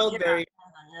whatever, it felt very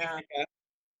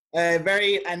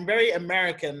very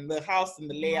American. The house and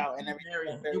the layout and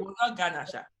everything. It was not Ghana,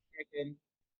 Sha.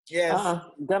 Yes.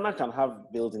 Ghana can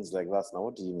have buildings like that now.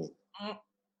 What do you mean?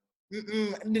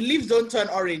 The leaves don't turn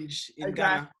orange in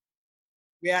Ghana.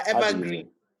 We are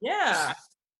evergreen. Yeah.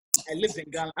 I lived in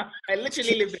Ghana. I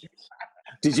literally lived in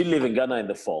Ghana. Did you live in Ghana in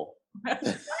the fall? I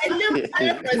lived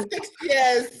there for 6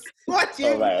 years. What you?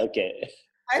 All right, okay.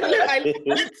 I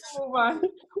lived. Move on.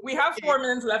 We have 4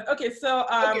 minutes left. Okay, so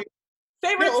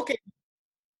favorite. No, okay.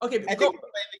 Okay, I go. think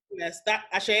that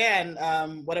Ashaya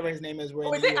and whatever his name is were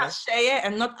in Is the it US. Ashaya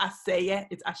and not Aseye?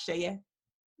 It's Ashaya.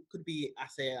 It could be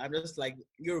Ashaya. I'm just like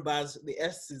Yorubas. The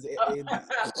S is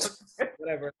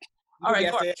whatever. All right.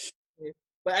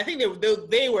 But I think they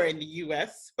were in the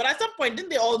US. But at some point, didn't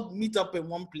they all meet up in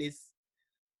one place?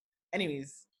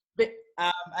 Anyways,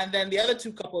 and then the other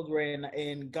two couples were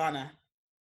in Ghana.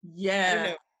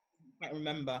 Yeah. I can't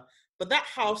remember. But that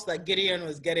house that Gideon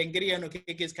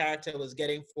Okeke's character was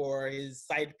getting for his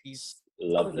side piece.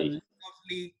 Lovely.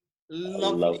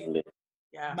 Lovely.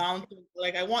 Yeah. Mountain.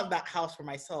 Like, I want that house for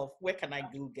myself. Where can I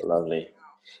go get Lovely.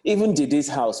 Even Didi's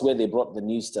house where they brought the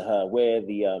news to her, where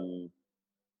the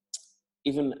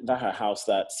even that her house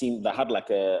that had like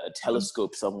a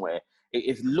telescope somewhere.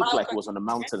 It looked like it was on a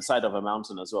mountain, side of a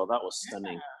mountain as well. That was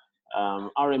stunning.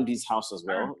 RMD's house as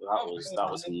well. That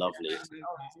was lovely.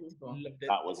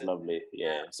 That was lovely.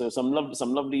 Yeah. So some lovely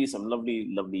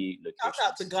locations. Shout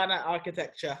out to Ghana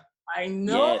architecture. I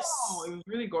know. Yes. It was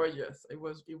really gorgeous. It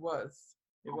was.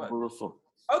 Beautiful.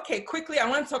 Okay, quickly, I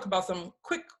want to talk about some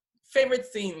quick favorite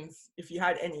scenes, if you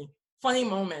had any funny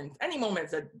moments, any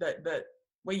moments that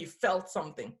where you felt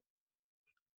something.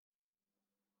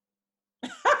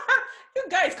 You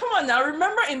guys, come on now.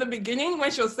 Remember in the beginning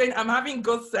when she was saying, I'm having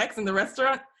good sex in the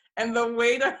restaurant, and the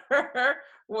waiter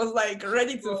was like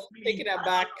ready to take it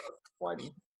back.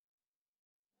 Funny.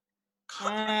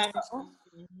 I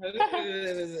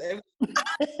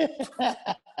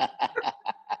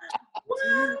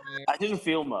didn't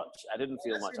feel much. I'm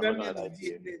not gonna lie to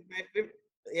you.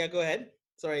 Yeah, go ahead.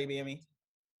 Sorry, Ibiyemi.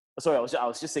 Sorry, I was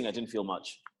just saying I didn't feel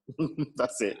much.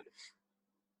 That's it.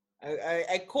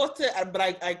 I caught it, but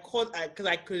I caught because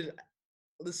I could.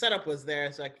 The setup was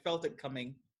there, so I felt it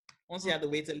coming. Once you had the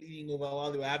waiter leaning over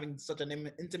while they were having such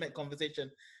an intimate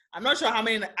conversation, I'm not sure how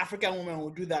many African women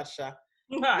will do that. Sha,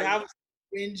 you have a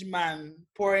strange man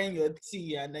pouring your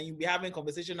tea, and then you'll be having a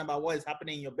conversation about what is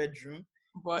happening in your bedroom.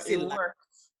 But it worked.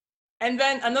 And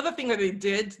then another thing that they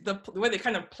did, the way they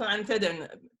kind of planted and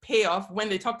pay off when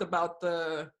they talked about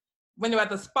when they were at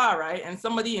the spa, right? And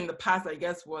somebody in the past, I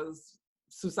guess, was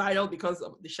suicidal because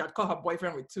she had caught her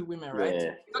boyfriend with 2 women, right? Yeah.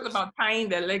 They talked about tying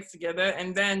their legs together,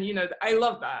 and then I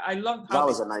love that. I loved how that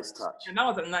was a nice touch. And that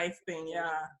was a nice thing,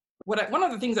 yeah. One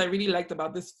of the things I really liked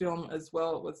about this film as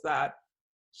well was that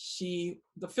the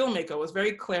filmmaker was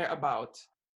very clear about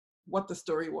what the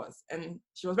story was, and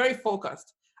she was very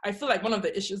focused. I feel like one of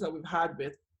the issues that we've had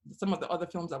with some of the other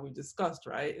films that we've discussed,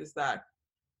 right, is that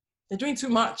they're doing too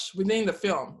much within the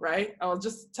film, right? I was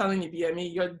just telling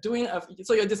Ibiyemi,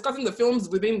 so you're discussing the films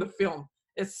within the film.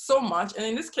 It's so much, and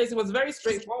in this case, it was very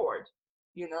straightforward,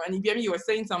 and Ibiyemi, you were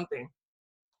saying something.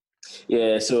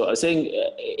 Yeah, so I was saying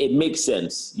it makes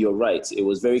sense. You're right. It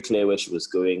was very clear where she was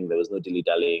going. There was no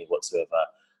dilly-dallying whatsoever.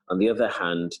 On the other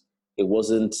hand, it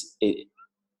wasn't...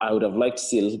 I would have liked to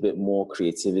see a little bit more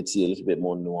creativity, a little bit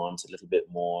more nuance, a little bit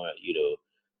more,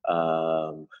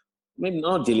 maybe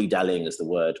not dilly-dallying is the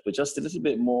word, but just a little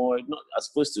bit more, not as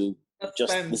opposed to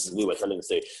just, this is where we're telling the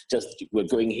story, just we're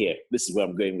going here. This is where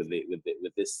I'm going with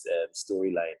this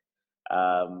storyline.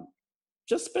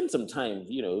 Just spend some time,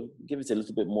 give it a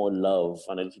little bit more love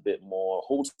and a little bit more,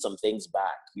 hold some things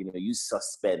back, use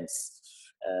suspense.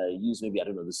 Use maybe, I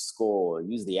don't know, the score,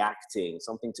 use the acting,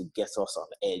 something to get us on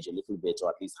edge a little bit, or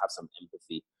at least have some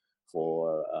empathy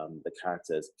for the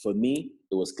characters. For me,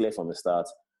 it was clear from the start,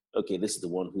 okay, this is the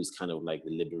one who's kind of like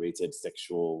the liberated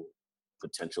sexual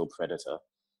potential predator.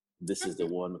 This is the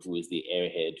one who is the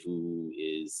airhead who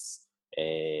is,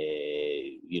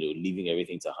 leaving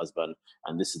everything to her husband.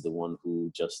 And this is the one who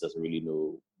just doesn't really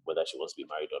know whether she wants to be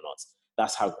married or not.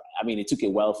 That's how, it took a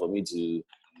while for me to...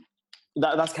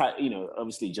 That's kind of,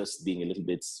 obviously just being a little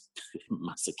bit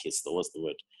masochist, or what's the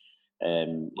word,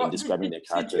 in describing their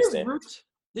characters there.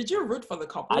 Did you root for the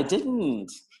couple? I didn't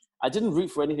root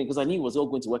for anything because I knew it was all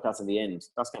going to work out in the end.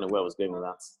 That's kind of where I was going with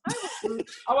that.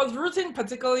 I was rooting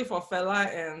particularly for Fela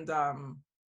and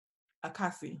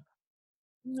Akasi.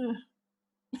 Yeah.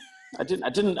 I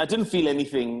didn't feel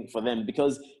anything for them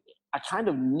because I kind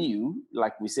of knew,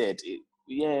 like we said,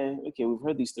 we've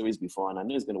heard these stories before, and I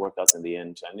knew it's going to work out in the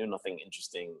end. I knew nothing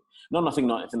interesting. Nothing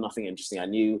interesting. I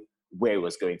knew where it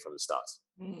was going from the start.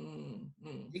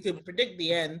 You could predict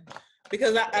the end,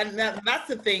 because that's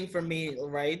the thing for me,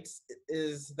 right?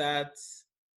 Is that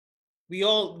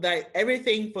that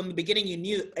everything from the beginning, you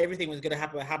knew everything was going to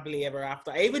happen happily ever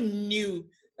after. I even knew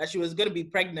that she was going to be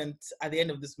pregnant at the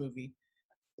end of this movie,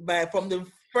 but from the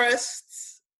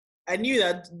first, I knew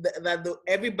that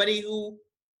everybody who.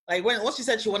 Like once she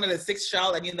said she wanted a 6th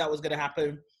child, I knew that was going to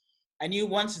happen. I knew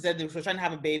once she said she was trying to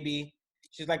have a baby,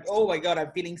 she's like, oh my God,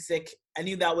 I'm feeling sick. I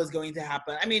knew that was going to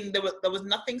happen. There was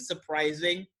nothing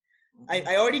surprising.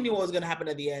 I already knew what was going to happen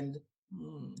at the end.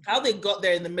 How they got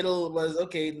there in the middle was,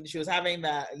 okay, she was having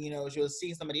that, she was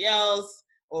seeing somebody else.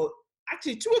 Or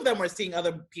actually, 2 of them were seeing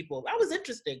other people. That was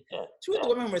interesting. 2 of the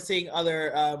women were seeing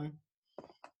other,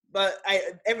 but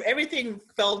everything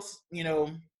felt,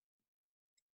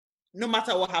 no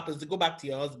matter what happens, to go back to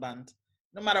your husband.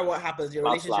 No matter what happens, your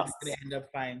relationship is going to end up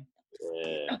fine.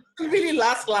 Yeah. Really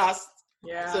last.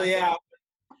 Yeah. So yeah.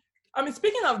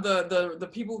 Speaking of the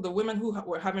people, the women who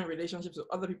were having relationships with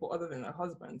other people other than their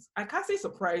husbands, Akasi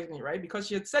surprised me, right? Because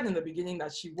she had said in the beginning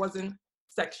that she wasn't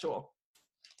sexual.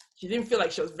 She didn't feel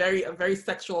like she was a very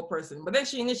sexual person. But then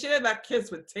she initiated that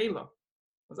kiss with Taylor.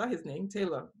 Was that his name?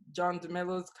 Taylor, John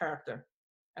DeMello's character.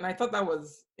 And I thought that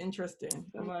was interesting.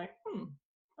 I'm like,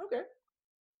 okay.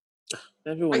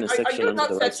 Everyone is sexual under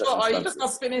the right circumstances. Are you just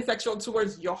not feeling sexual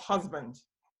towards your husband?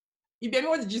 Ibiyemi,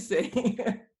 what did you say?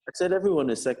 I said everyone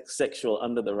is sexual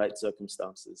under the right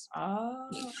circumstances.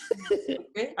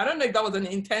 Okay. I don't know if that was an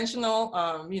intentional,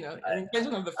 an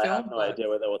intention of the film. I have no idea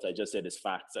whether what I just said is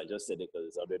facts. I just said it because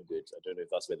it sounded good. I don't know if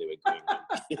that's where they were going.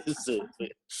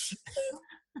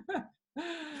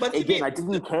 But again, I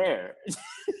didn't care.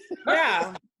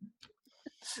 Yeah.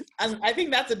 And I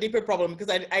think that's a deeper problem, because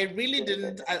I really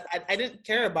didn't. I didn't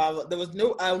care about. There was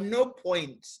no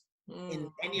point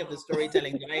in any of the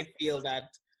storytelling that I feel that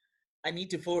I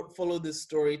need to follow this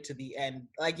story to the end.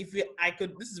 Like I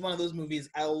could. This is one of those movies.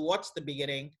 I'll watch the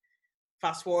beginning,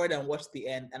 fast forward, and watch the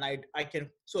end, and I can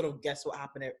sort of guess what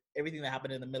happened. Everything that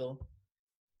happened in the middle.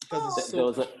 Because it's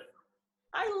so.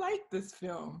 I like this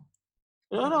film.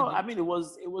 No. I mean, it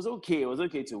was okay. It was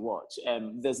okay to watch.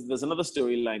 There's another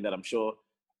storyline that I'm sure.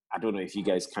 I don't know if you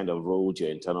guys kind of rolled your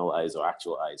internal eyes or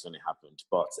actual eyes when it happened,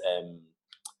 but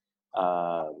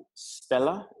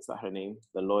Stella, is that her name?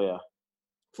 The lawyer.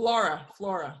 Flora.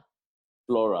 Flora.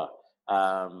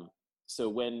 So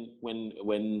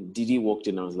when Didi walked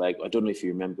in, I was like, I don't know if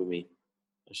you remember me.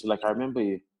 And she's like, I remember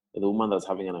you, the woman that's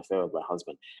having an affair with my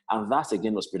husband. And that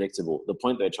again was predictable. The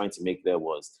point they're trying to make there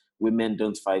was women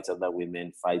don't fight other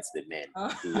women, fight the men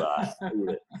who are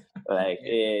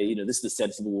this is the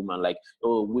sensible woman. Like,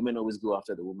 oh, women always go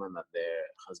after the woman that their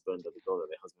husband or the girl that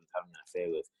their husband is having an affair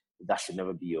with. That should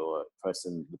never be your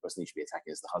person. The person you should be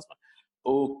attacking is the husband.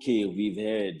 Okay, we've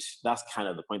heard. That's kind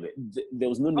of the point. There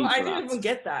was no need for that. I didn't even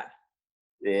get that.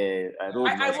 Yeah, I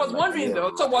was wondering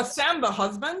though. So was Sam the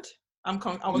husband? No.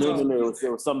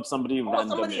 There was somebody random.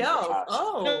 Somebody else.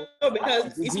 No,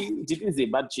 because Didi is a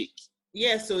bad chick.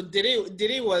 Yeah, so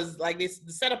Didi was like this.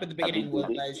 The setup at the beginning was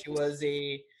like she was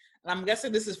and I'm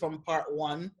guessing this is from part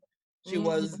one. She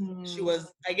was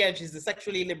again. She's the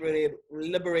sexually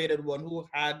liberated one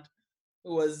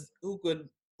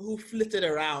who flitted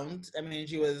around. I mean,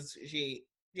 she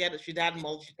had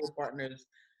multiple partners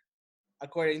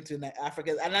according to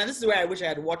Africans. And this is where I wish I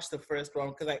had watched the first one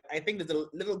because I think there's a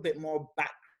little bit more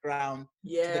background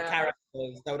to the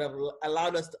characters that would have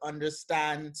allowed us to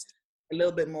understand a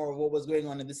little bit more of what was going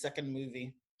on in the second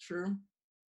movie. True.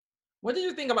 What did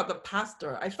you think about the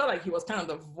pastor? I felt like he was kind of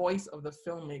the voice of the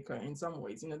filmmaker in some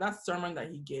ways. That sermon that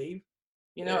he gave,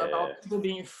 about people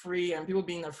being free and people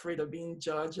being afraid of being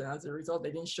judged, and as a result,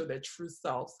 they didn't show their true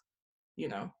selves.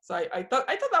 So I thought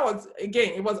that was,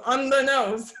 again, it was on the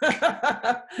nose.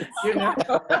 But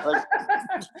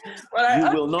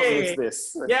you will not miss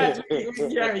this.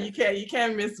 You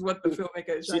can't miss what the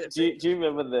filmmaker is trying to say. Do you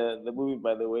remember the movie,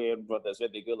 by the way, in Brothers, where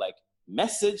they go like,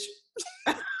 message?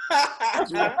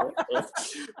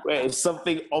 Where if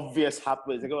something obvious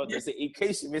happens, they go and say, in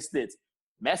case you missed it,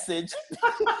 message.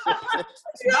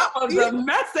 That was a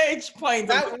message point.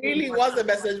 That really was a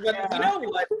message. But you know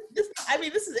what? This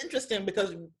is interesting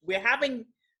because we're having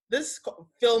this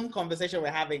film conversation we're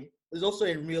having is also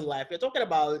in real life. We're talking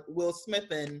about Will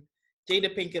Smith and Jada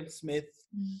Pinkett Smith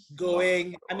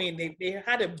going. I mean, they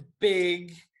had a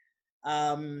big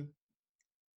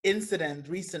incident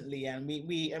recently, and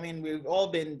we've all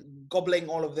been gobbling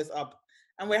all of this up,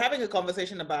 and we're having a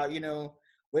conversation about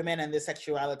women and their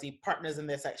sexuality, partners and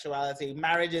their sexuality,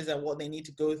 marriages and what they need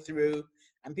to go through,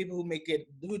 and people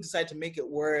who decide to make it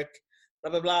work,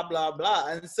 blah, blah, blah, blah, blah.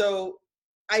 And so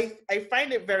I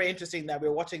find it very interesting that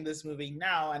we're watching this movie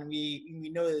now and we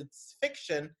know it's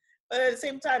fiction, but at the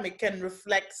same time, it can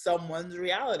reflect someone's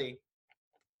reality.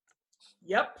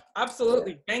 Yep,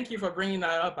 absolutely. Thank you for bringing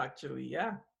that up, actually.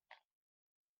 Yeah.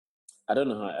 I don't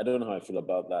know how I feel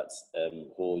about that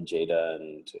whole Jada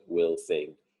and Will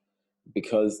thing,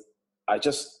 because I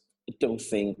just don't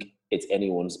think it's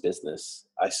anyone's business.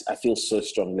 I feel so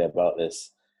strongly about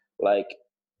this.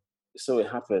 So it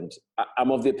happened.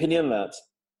 I'm of the opinion that,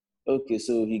 okay,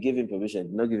 so he gave him permission,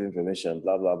 did not give him permission,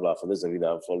 blah, blah, blah. For those of you that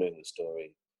are following the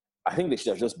story, I think they should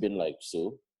have just been like,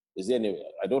 so, is there any,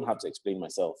 I don't have to explain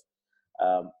myself.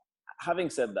 Having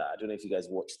said that, I don't know if you guys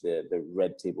watched the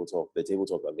Red Table Talk, the table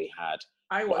talk that they had.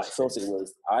 I watched. I thought it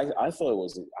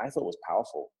was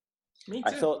powerful. Me too.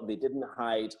 I thought they didn't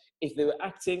hide. If they were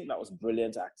acting, that was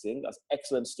brilliant acting. That's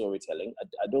excellent storytelling.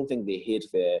 I don't think they hid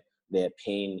their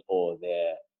pain or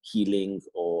their healing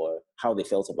or how they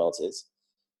felt about it.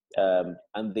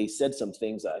 And they said some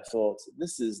things that I thought,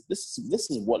 this is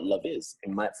what love is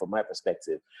from my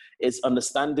perspective. It's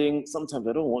understanding. Sometimes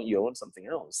I don't want you, I want something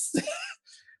else.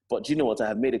 But you know what? I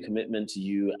have made a commitment to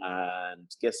you, and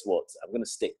guess what? I'm going to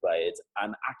stick by it.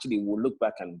 And actually, we'll look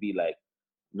back and be like,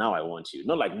 now I want you.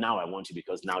 Not like now I want you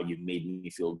because now you've made me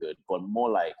feel good, but more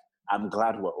like, I'm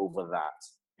glad we're over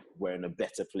that. We're in a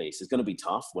better place. It's going to be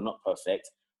tough. We're not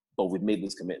perfect, but we've made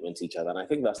this commitment to each other. And I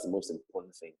think that's the most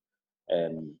important thing.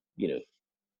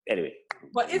 Anyway.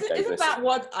 But isn't that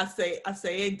what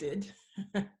Aseye did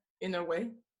in a way?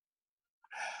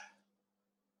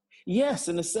 Yes,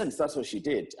 in a sense, that's what she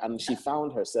did. And she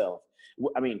found herself.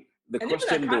 I mean, the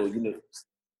question though,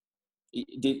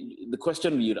 the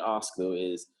question you'd ask though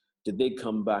is, did they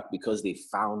come back because they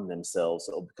found themselves,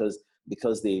 or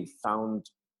because they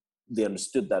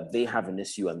understood that they have an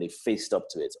issue and they faced up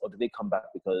to it? Or did they come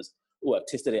back because, oh, I've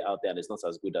tested it out there and it's not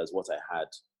as good as what I had?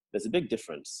 There's a big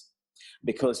difference.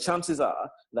 Because chances are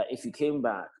that if you came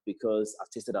back because I've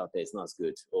tested out there, it's not as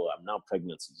good, or I'm now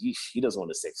pregnant, yeesh, he doesn't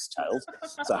want a sixth child,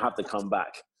 so I have to come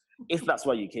back. if that's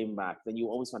why you came back, then you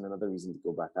always find another reason to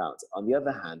go back out. On the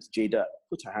other hand, Jada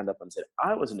put her hand up and said,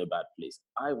 I was in a bad place.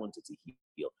 I wanted to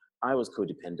heal. I was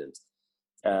codependent.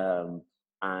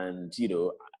 And, you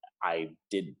know, I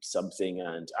did something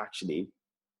and actually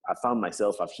I found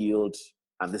myself, I've healed,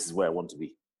 and this is where I want to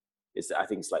be. I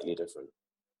think, slightly different.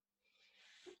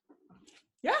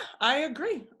 Yeah, I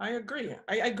agree. I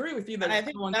agree with you that And I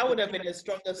think that would have been a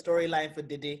stronger storyline for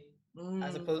Diddy,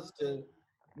 as Mm. opposed to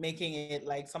making it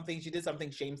like she did something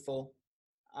shameful.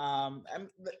 And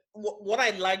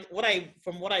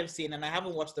from what I've seen, and I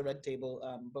haven't watched the Red Table,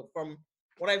 but from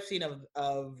what I've seen of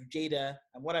Jada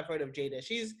and what I've heard of Jada,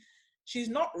 she's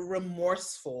not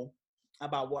remorseful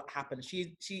about what happened.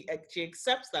 She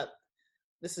accepts that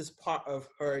this is part of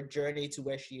her journey to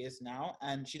where she is now,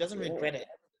 and she doesn't regret it.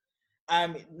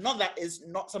 Not that it's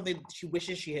not something she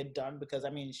wishes she had done, because I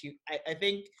mean, I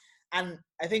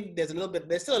think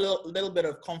there's still a little bit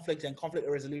of conflict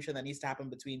resolution that needs to happen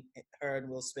between her and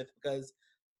Will Smith, because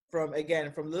from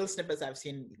little snippets I've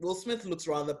seen, Will Smith looks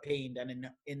rather pained, and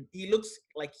he looks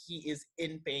like he is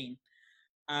in pain.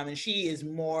 And she is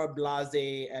more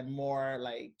blasé and more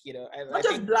like, you know. Not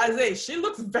just blasé, she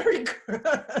looks very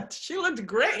good. She looked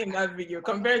great in that video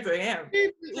compared to him.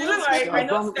 She looked like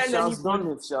She has done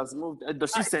it. She has moved.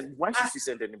 Does she send? Why should she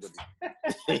send anybody?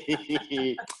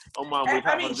 Oh man,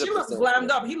 I mean, she looks glammed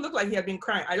up. He looked like he had been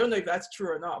crying. I don't know if that's true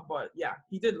or not, but yeah,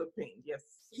 he did look pained. Yes,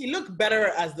 he looked better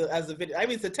as the video. I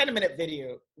mean, it's a 10-minute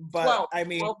video, but 12, I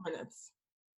mean, 12 minutes.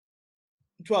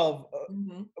 12.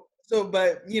 Mm-hmm. So,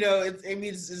 but you know,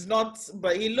 it's not.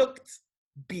 But he looked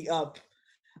beat up.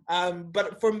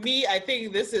 But for me, I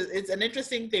think it's an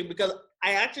interesting thing, because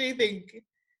I actually think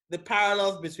the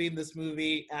parallels between this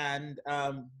movie and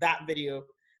that video,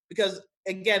 because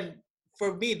again,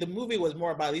 for me, the movie was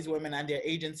more about these women and their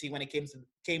agency when it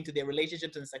came to their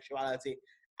relationships and sexuality.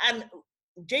 And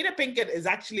Jada Pinkett is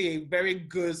actually a very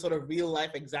good sort of real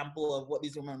life example of what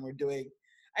these women were doing.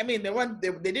 I mean,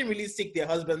 they didn't really seek their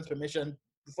husband's permission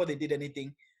before they did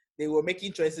anything. They were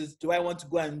making choices. Do I want to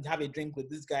go and have a drink with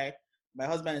this guy? My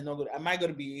husband is not good. Am I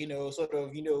going to be, you know, sort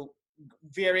of, you know,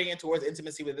 veering in towards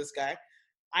intimacy with this guy?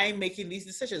 I'm making these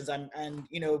decisions. And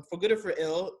you know, for good or for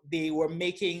ill, they were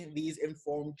making these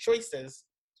informed choices.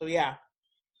 So yeah,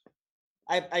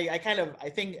 I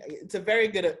think it's a very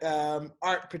good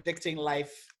art predicting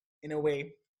life in a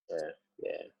way.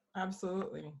 Yeah.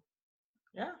 Absolutely.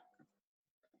 Yeah.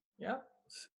 Yeah.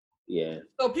 Yeah.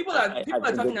 So people are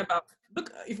talking about,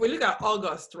 look, if we look at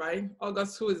August, right?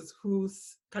 August,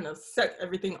 who's kind of set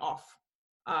everything off.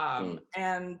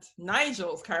 And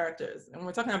Nigel's characters, and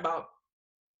we're talking about,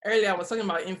 earlier I was talking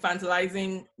about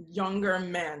infantilizing younger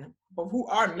men, but who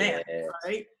are men,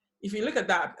 right? If you look at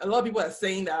that, a lot of people are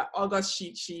saying that August,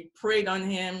 she preyed on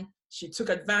him, she took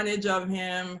advantage of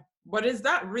him. But is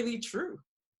that really true?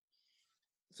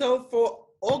 So for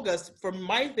August, for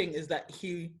my thing is that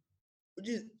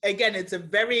again, it's a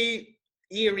very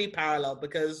eerie parallel,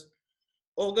 because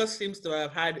August seems to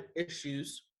have had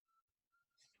issues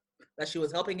that she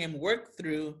was helping him work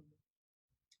through,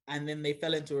 and then they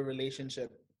fell into a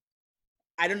relationship.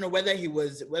 I don't know whether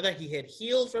he had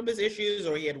healed from his issues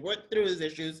or he had worked through his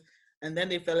issues, and then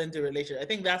they fell into a relationship. I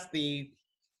think that's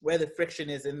where the friction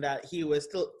is, in that he was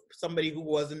still somebody who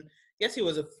wasn't. Yes, he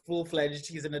was a full-fledged.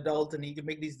 He's an adult and he could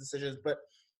make these decisions, but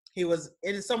he was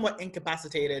somewhat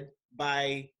incapacitated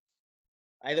by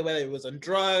either whether it was on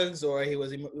drugs or he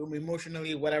was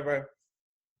emotionally, whatever,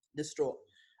 distraught.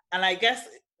 And I guess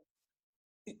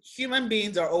human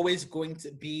beings are always going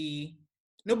to be,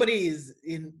 nobody is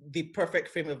in the perfect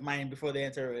frame of mind before they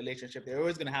enter a relationship. They're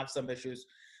always going to have some issues,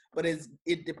 but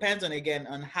it depends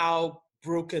on how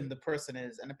broken the person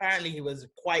is. And apparently he was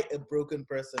quite a broken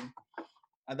person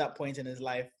at that point in his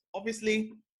life.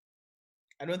 Obviously,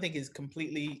 I don't think he's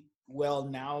completely well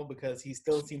now, because he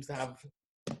still seems to have,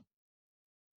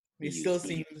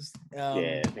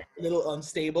 a little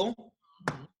unstable.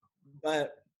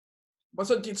 But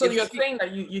so you're saying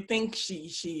that you think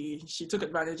she took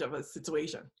advantage of a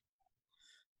situation?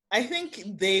 I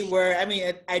think they were. I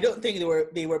mean, I don't think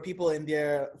they were people in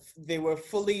there. They were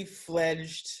fully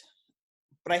fledged,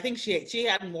 but I think she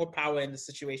had more power in the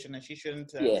situation, and she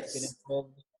shouldn't have been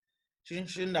involved. She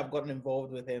shouldn't have gotten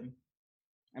involved with him.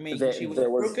 I mean, she was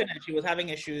broken and she was having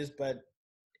issues, but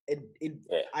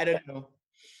I don't know.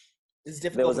 It's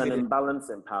difficult. There was an imbalance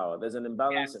in power. There's an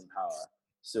imbalance in power.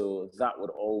 So that would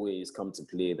always come to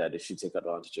play, that if she take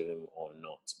advantage of him or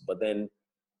not. But then,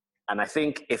 and I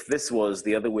think if this was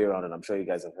the other way around, and I'm sure you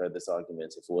guys have heard this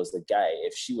argument, if it was the guy,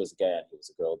 if she was a guy and he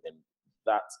was a girl, then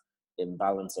that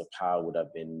imbalance of power would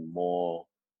have been more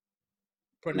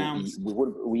pronounced. We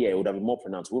would, yeah, it would have been more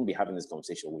pronounced. We wouldn't be having this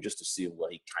conversation. We'll just assume, well,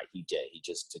 he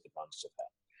just took advantage of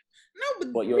that.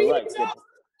 No, But you're really, right. no.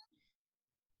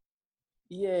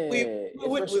 Yeah,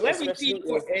 when we see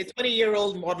a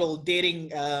 20-year-old model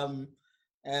dating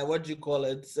what do you call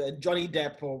it, Johnny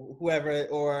Depp or whoever,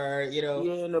 or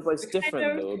Yeah, no, but it's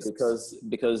different though,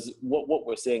 because what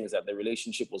we're saying is that the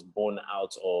relationship was born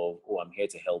out of, oh, I'm here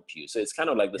to help you. So it's kind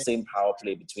of like the same power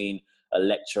play between a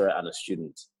lecturer and a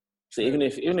student. So even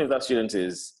if that student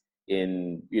is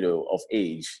in of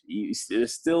age,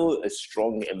 there's still a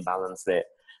strong imbalance there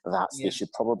that they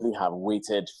should probably have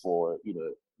waited for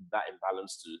that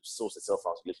imbalance to sort itself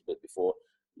out a little bit before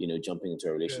jumping into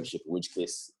a relationship. In which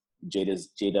case,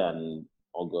 Jada and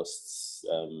August's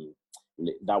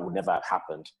that would never have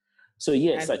happened. So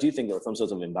yes, I do think there was some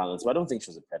sort of imbalance, but I don't think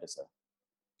she was a predator.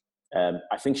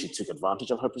 I think she took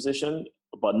advantage of her position,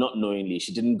 but not knowingly.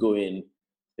 She didn't go in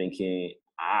thinking,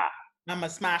 I'm gonna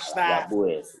smash that.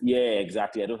 Boy. Yeah,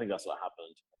 exactly. I don't think that's what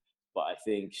happened. But I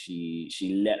think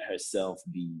she let herself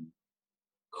be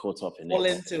caught up in fall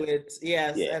it. Into it,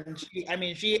 yes. Yeah.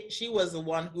 And she was the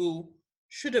one who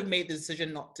should have made the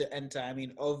decision not to enter. I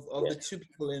mean, of the two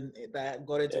people that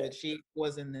got into it, she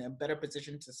was in a better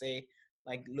position to say,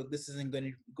 like, look, this isn't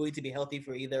going to be healthy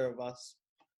for either of us.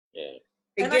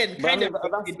 Yeah. Again, kind of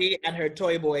Diddy and her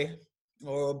toy boy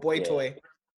or boy toy.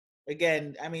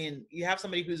 Again, I mean, you have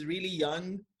somebody who's really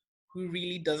young, who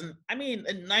really doesn't. I mean,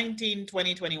 in 19,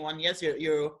 20, 21, yes,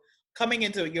 you're coming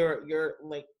into you're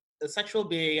like a sexual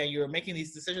being and you're making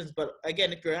these decisions. But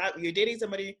again, if you're dating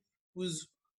somebody who's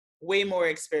way more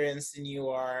experienced than you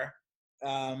are,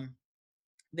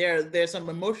 there's some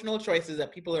emotional choices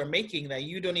that people are making that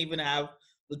you don't even have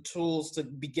the tools to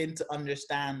begin to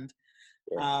understand.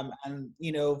 And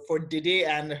for Diddy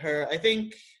and her, I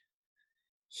think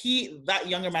that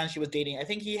younger man she was dating, I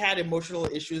think he had emotional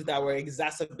issues that were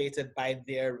exacerbated by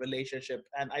their relationship,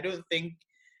 and I don't think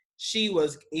she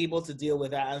was able to deal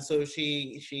with that, and so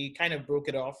she kind of broke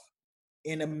it off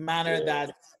in a manner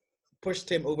that pushed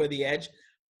him over the edge.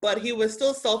 But he was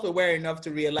still self-aware enough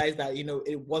to realize that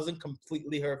it wasn't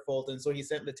completely her fault, and so he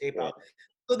sent the tape out.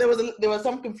 So there was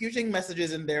some confusing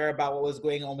messages in there about what was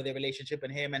going on with their relationship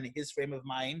and him and his frame of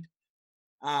mind.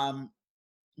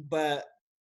 But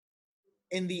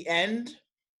in the end,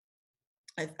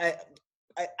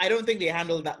 I don't think they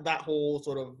handled that whole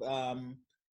sort of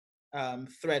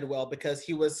thread well, because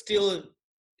he was so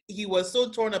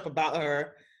torn up about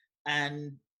her,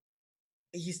 and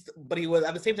but he was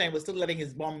at the same time was still letting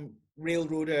his mom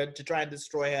railroad her to try and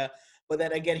destroy her. But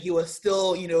then again, he was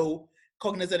still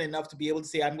cognizant enough to be able to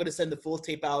say, I'm going to send the full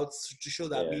tape out to show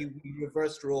that we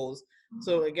reversed roles.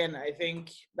 So again, I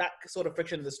think that sort of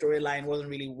friction in the storyline wasn't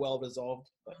really well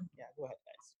resolved. But yeah, go ahead,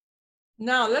 guys.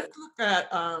 Now let's look at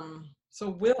so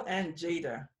Will and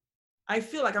Jada. I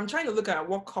feel like I'm trying to look at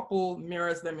what couple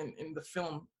mirrors them in the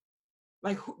film.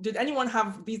 Like, did anyone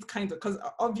have these kinds of? Because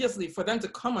obviously, for them to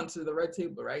come onto the red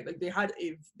table, right? Like they had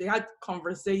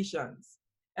conversations,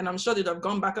 and I'm sure they'd have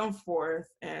gone back and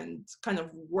forth and kind of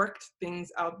worked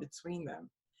things out between them.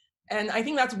 And I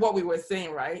think that's what we were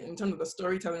saying, right, in terms of the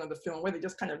storytelling of the film, where they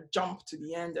just kind of jump to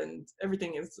the end and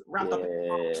everything is wrapped up.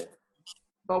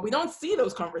 But we don't see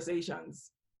those conversations.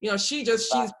 We don't see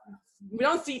Fela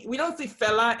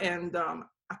and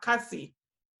Akasi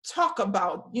talk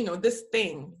about this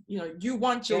thing. You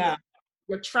want children.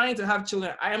 You're trying to have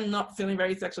children. I am not feeling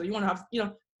very sexual. You want to have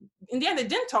in the end they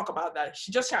didn't talk about that.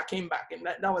 She just came back, and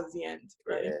that was the end,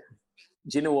 right?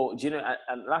 Do you know what?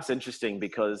 And that's interesting,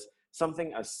 because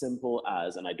something as simple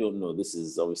as, and I don't know, this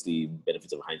is obviously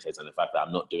benefits of hindsight and the fact that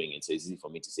I'm not doing it, so it's easy for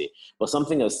me to say, but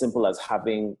something as simple as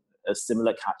having a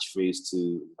similar catchphrase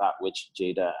to that which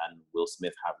Jada and Will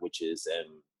Smith have, which is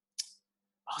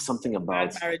something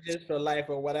about bad marriages for life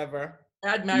or whatever.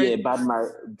 Bad marriage. Yeah,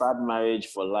 bad marriage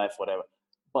for life, whatever.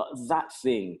 But that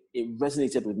thing, it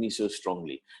resonated with me so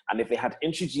strongly. And if they had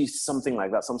introduced something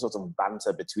like that, some sort of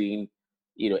banter between,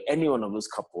 any one of those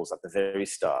couples at the very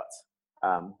start,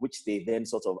 which they then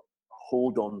sort of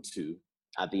hold on to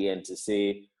at the end to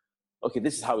say, okay,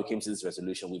 this is how we came to this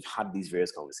resolution. We've had these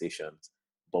various conversations,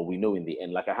 but we know in the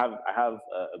end, like I have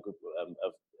a group of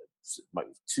my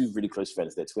two really close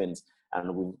friends, they're twins,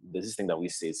 and there's this thing that we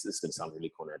say, this is going to sound really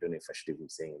corny, I don't know if I should even be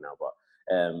saying it now, but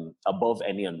above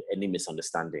any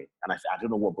misunderstanding. And I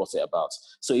don't know what brought it about.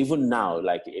 So even now,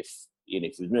 like if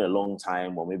it's been a long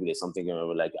time, or maybe there's something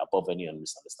like above any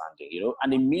misunderstanding,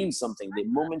 and it means something. The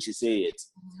moment you say it,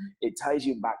 it ties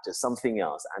you back to something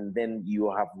else, and then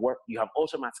you have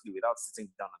automatically, without sitting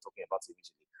down and talking about it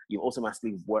immediately, you've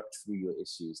automatically worked through your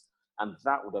issues. And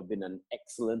that would have been an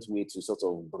excellent way to sort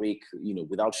of break,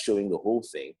 without showing the whole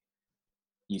thing,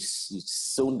 you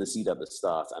sown the seed at the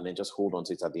start and then just hold on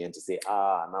to it at the end to say,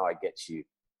 now I get you.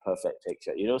 Perfect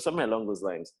picture. Somewhere along those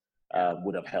lines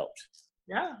would have helped.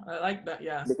 Yeah, I like that.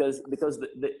 Yeah. Because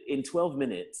in 12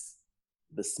 minutes,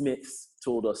 the Smiths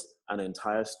told us an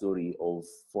entire story of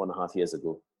 4.5 years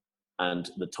ago and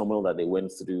the turmoil that they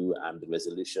went through and the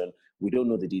resolution. We don't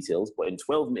know the details, but in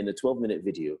a 12-minute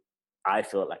video, I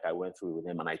felt like I went through with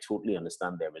him and I totally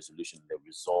understand their resolution, their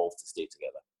resolve to stay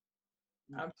together.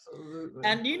 Absolutely.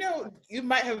 And you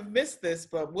might have missed this,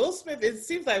 but Will Smith, it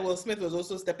seems like Will Smith was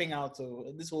also stepping out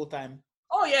this whole time.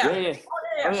 Oh yeah. Yeah.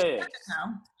 Oh, yeah.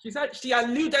 She said she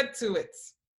alluded to it.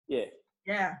 Yeah.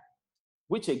 Yeah.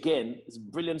 Which again is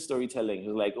brilliant storytelling. He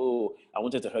was like, "Oh, I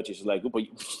wanted to hurt you." She's like, "Oh, but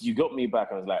you got me back."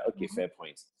 I was like, "Okay, fair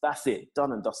point. That's it.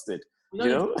 Done and dusted."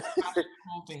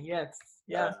 Yes.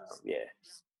 Yeah.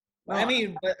 No. I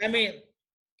mean,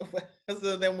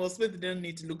 so then Will Smith didn't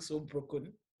need to look so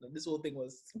broken. This whole thing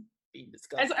was being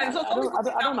discussed. I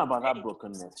don't know about that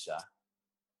brokenness, Sha.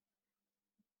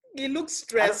 He looks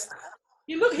stressed.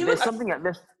 He looked something like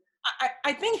this.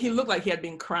 I think he looked like he had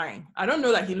been crying. I don't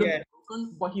know that he looked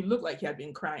broken, but he looked like he had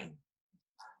been crying.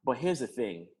 But here's the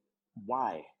thing.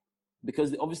 Why?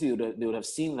 Because obviously they would have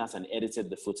seen that and edited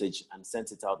the footage and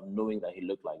sent it out knowing that he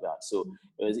looked like that. So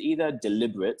it was either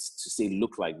deliberate to say,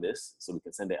 look like this, so we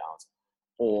can send it out,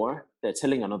 or they're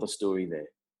telling another story there.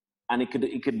 And it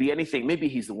could be anything. Maybe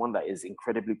he's the one that is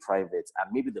incredibly private,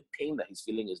 and maybe the pain that he's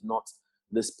feeling is not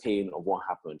this pain of what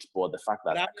happened, but the fact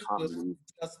that I can't move.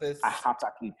 I have to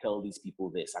actually tell these people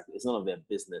this. It's none of their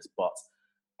business, but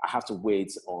I have to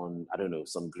wait on, I don't know,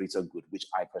 some greater good, which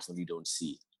I personally don't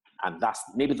see. And that's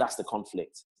the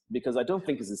conflict. Because I don't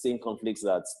think it's the same conflict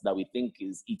that we think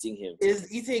is eating him.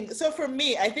 So for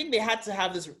me, I think they had to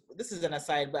have this is an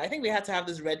aside, but I think they had to have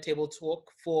this red table talk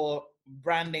for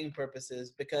branding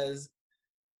purposes because,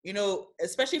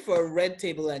 especially for Red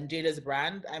Table and Jada's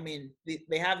brand, I mean,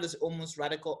 they have this almost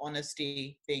radical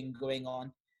honesty thing going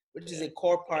on, which is a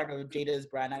core part of Jada's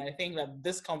brand. And I think that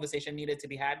this conversation needed to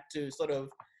be had to sort of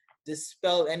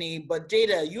dispel but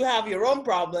Jada, you have your own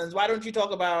problems. Why don't you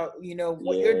talk about,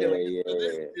 what you're doing? So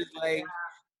this is like,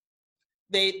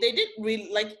 they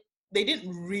didn't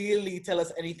really tell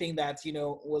us anything that,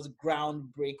 was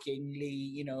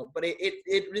groundbreakingly, but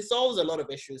it resolves a lot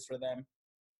of issues for them,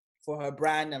 for her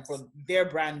brand and for their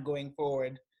brand going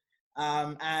forward.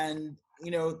 And,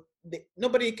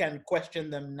 nobody can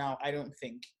question them now, I don't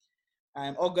think.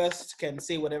 August can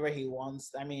say whatever he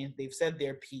wants. I mean, they've said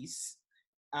their piece.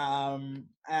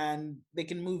 And they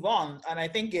can move on. And I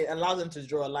think it allows them to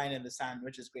draw a line in the sand,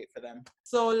 which is great for them.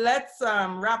 So let's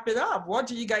wrap it up. What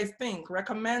do you guys think?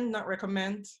 Recommend, not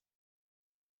recommend?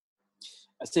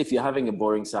 I'd say if you're having a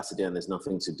boring Saturday and there's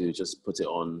nothing to do, just put it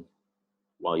on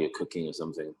while you're cooking or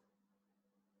something.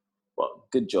 Well,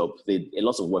 good job. A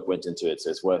lot of work went into it,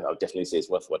 so I'll definitely say it's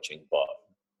worth watching, but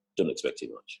don't expect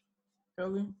too much.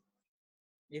 Tolu?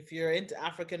 If you're into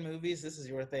African movies, this is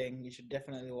your thing. You should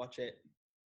definitely watch it.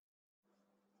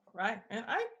 Right, and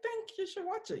I think you should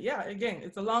watch it. Yeah, again,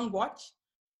 it's a long watch.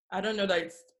 I don't know that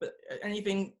it's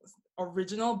anything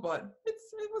original, but it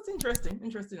was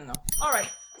interesting enough. All right,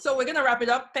 so we're gonna wrap it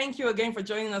up. Thank you again for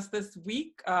joining us this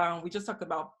week. We just talked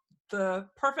about the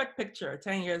perfect picture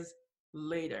 10 years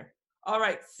later. All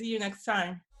right, see you next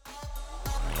time.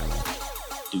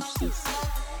 Deuces.